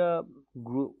দুইটা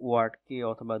গ্রুপ ওয়ার্ডকে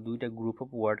অথবা দুইটা গ্রুপ অফ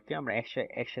ওয়ার্ডকে আমরা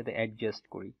একসাথে অ্যাডজাস্ট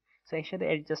করি। তো একসাথে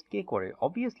অ্যাডজাস্ট কে করে?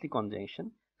 Obviously conjunction.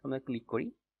 আমরা ক্লিক করি,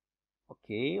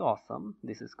 ওকে awesome,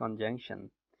 this is conjunction.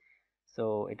 So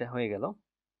এটা হয়ে গেল।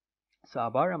 সো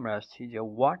আবার আমরা আসছি যে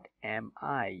হোয়াট এম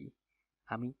আই,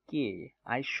 আমি কে?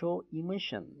 I show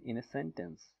emotion in a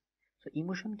sentence. So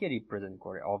emotion K represent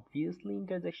করে? অবভিয়াসলি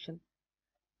ইন্টারজেকশন,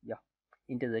 ইয়া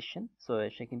ইন্টারজেকশন। সো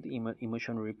সে কিন্তু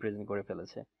ইমোশন রিপ্রেজেন্ট করে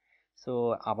ফেলেছে। সো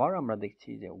আবার আমরা দেখছি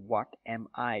যে what M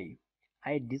I,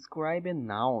 I describe a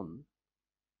noun,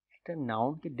 একটা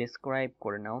নাউনকে ডেসক্রাইব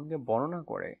করে, নাউনকে বর্ণনা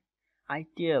করে। I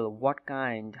tell what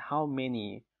kind, how many,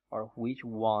 or which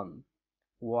one,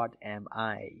 what M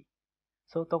I.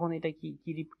 So তখন এটা কি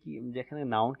কি যেখানে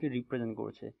নাউনকে রিপ্রেজেন্ট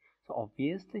করছে, সো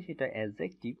অবভিয়াসলি সেটা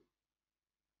adjective.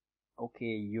 Okay,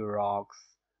 you rocks,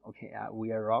 okay we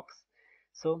are rocks.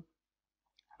 So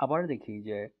আবার দেখি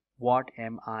যে হোয়াট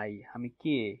এম আই, আমি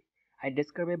কে? আই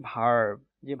ডেসক্রাইব এ ভার্ব,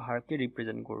 যে ভার্বকে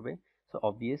রিপ্রেজেন্ট করবে, সো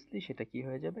অবভিয়াসলি সেটা কি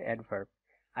হয়ে যাবে? Adverb.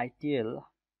 I tell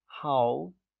how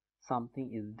something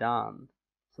is done,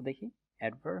 so দেখি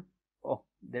অ্যাডভার্ব। Oh,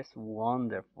 that's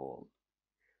wonderful.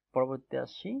 পরবর্তীতে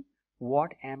আসছি,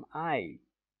 what M I,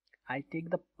 I take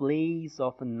the place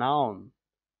of noun,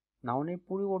 নাউনের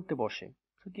পরিবর্তে বসে।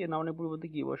 সো কি নাউনের পরিবর্তে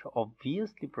কি বসে?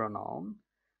 Obviously pronoun.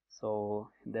 So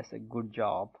that's a good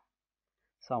job.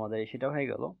 So আমাদের সেটা হয়ে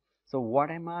গেল। So what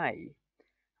M I,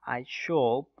 I show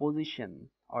position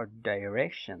or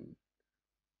direction,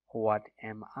 what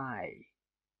M I.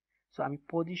 So আমি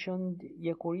পজিশন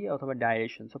ইয়ে করি অথবা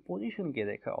ডাইরেকশন। সো পজিশন কে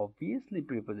দেখা, অবভিয়াসলি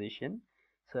প্রিপোজিশন।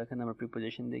 সো এখানে আমরা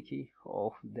প্রিপোজিশন দেখি।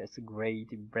 ওহ, দ্যাটস গ্রেট,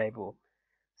 ব্রেভো।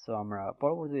 সো আমরা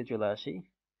পরবর্তীতে চলে আসি।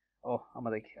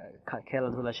 আমাদের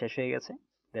খেলাধুলা শেষ হয়ে গেছে।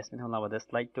 দ্যাটস মিন হলো আমাদের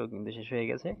স্লাইডটাও কিন্তু শেষ হয়ে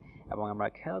গেছে, এবং আমরা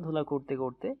খেলাধুলা করতে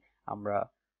করতে আমরা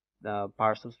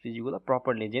পার্টস অফ স্পিচ গুলো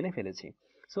প্রপারলি জেনে ফেলেছি।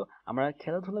 সো আমরা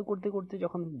খেলাধুলা করতে করতে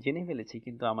যখন জেনে ফেলেছি,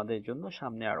 কিন্তু আমাদের জন্য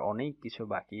সামনে আর অনেক কিছু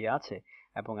বাকি আছে,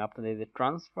 এবং আপনাদের যে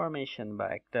ট্রান্সফরমেশন বা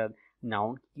একটা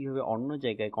নাউন কিভাবে অন্য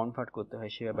জায়গায় কনভার্ট করতে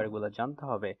হয় সে ব্যাপারগুলো জানতে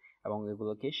হবে, এবং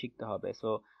এগুলোকে শিখতে হবে। সো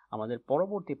আমাদের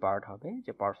পরবর্তী পার্ট হবে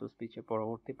যে পার্টস অফ স্পিচের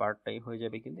পরবর্তী পার্টটাই হয়ে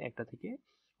যাবে কিন্তু একটা থেকে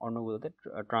অন্যগুলোতে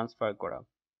ট্রান্সফার করা।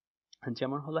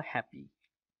 যেমন হলো হ্যাপি।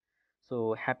 সো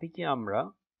হ্যাপিকে আমরা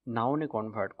নাউনে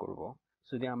কনভার্ট করব।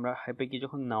 যদি আমরা হ্যাপিকে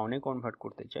যখন নাউনে কনভার্ট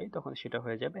করতে চাই, তখন সেটা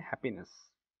হয়ে যাবে হ্যাপিনেস।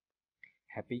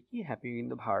 হ্যাপি কি? হ্যাপি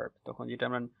কিন্তু ভার্ব, তখন যেটা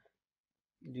আমরা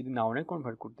যদি নাউনে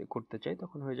কনভার্ট করতে করতে চাই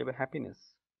তখন হয়ে যাবে হ্যাপিনেস।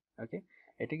 ওকে,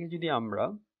 এটাকে যদি আমরা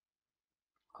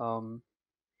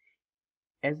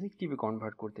অ্যাডজেক্টিভে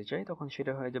কনভার্ট করতে চাই তখন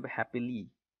সেটা হয়ে যাবে হ্যাপিলি।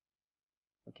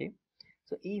 ওকে,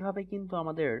 তো এইভাবে কিন্তু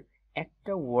আমাদের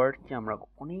একটা ওয়ার্ডকে আমরা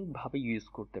অনেকভাবে ইউজ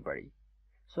করতে পারি।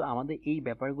 সো আমাদের এই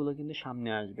ব্যাপারগুলো কিন্তু সামনে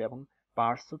আসবে, এবং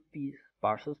পার্টস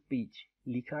অফ স্পিচ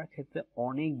লেখার ক্ষেত্রে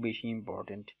অনেক বেশি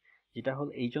ইম্পর্টেন্ট। যেটা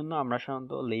হলো এই জন্য আমরা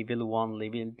সাধারণত লেভেল 1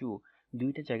 লেভেল 2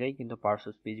 দুইটা জায়গায় কিন্তু পার্টস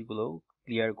অফ স্পিচ গুলো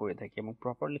ক্লিয়ার করে থাকি এবং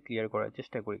প্রপারলি ক্লিয়ার করার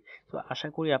চেষ্টা করি। তো আশা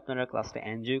করি আপনারা ক্লাসটা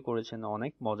এনজয় করেছেন,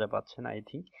 অনেক মজা পাচ্ছেন আই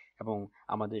থিঙ্ক, এবং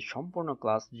আমাদের সম্পূর্ণ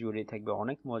ক্লাস জুড়ে থাকবে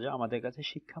অনেক মজা। আমাদের কাছে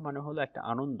শিক্ষা মানে হলো একটা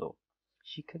আনন্দ,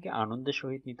 শিক্ষাকে আনন্দের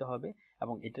সহিত নিতে হবে,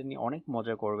 এবং এটা নিয়ে অনেক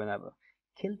মজা করবেন,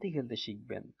 খেলতে খেলতে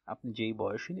শিখবেন। আপনি যেই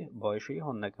বয়সই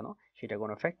হন না কেন সেটা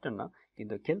কোনো ফ্যাক্টর না,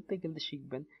 কিন্তু খেলতে খেলতে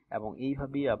শিখবেন, এবং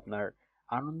এইভাবেই আপনার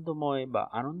আনন্দময় বা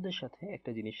আনন্দের সাথে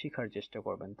একটা জিনিস শেখার চেষ্টা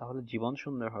করবেন। তাহলে জীবন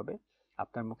সুন্দর হবে,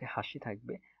 আপনার মুখে হাসি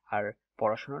থাকবে, আর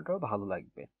পড়াশোনাটাও ভালো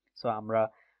লাগবে। সো আমরা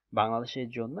বাংলাদেশের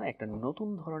জন্য একটা নতুন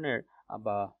ধরনের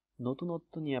বা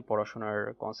নতুনত্ব নিয়ে পড়াশোনার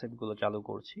কনসেপ্ট গুলো চালু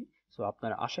করছি। সো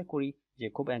আপনারা আশা করি যে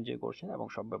খুব এনজয় করছেন এবং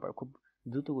সব ব্যাপার খুব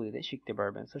দ্রুত গতিতে শিখতে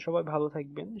পারবেন। সো সবাই ভালো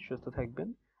থাকবেন, সুস্থ থাকবেন।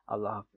 আল্লাহ হাফেজ।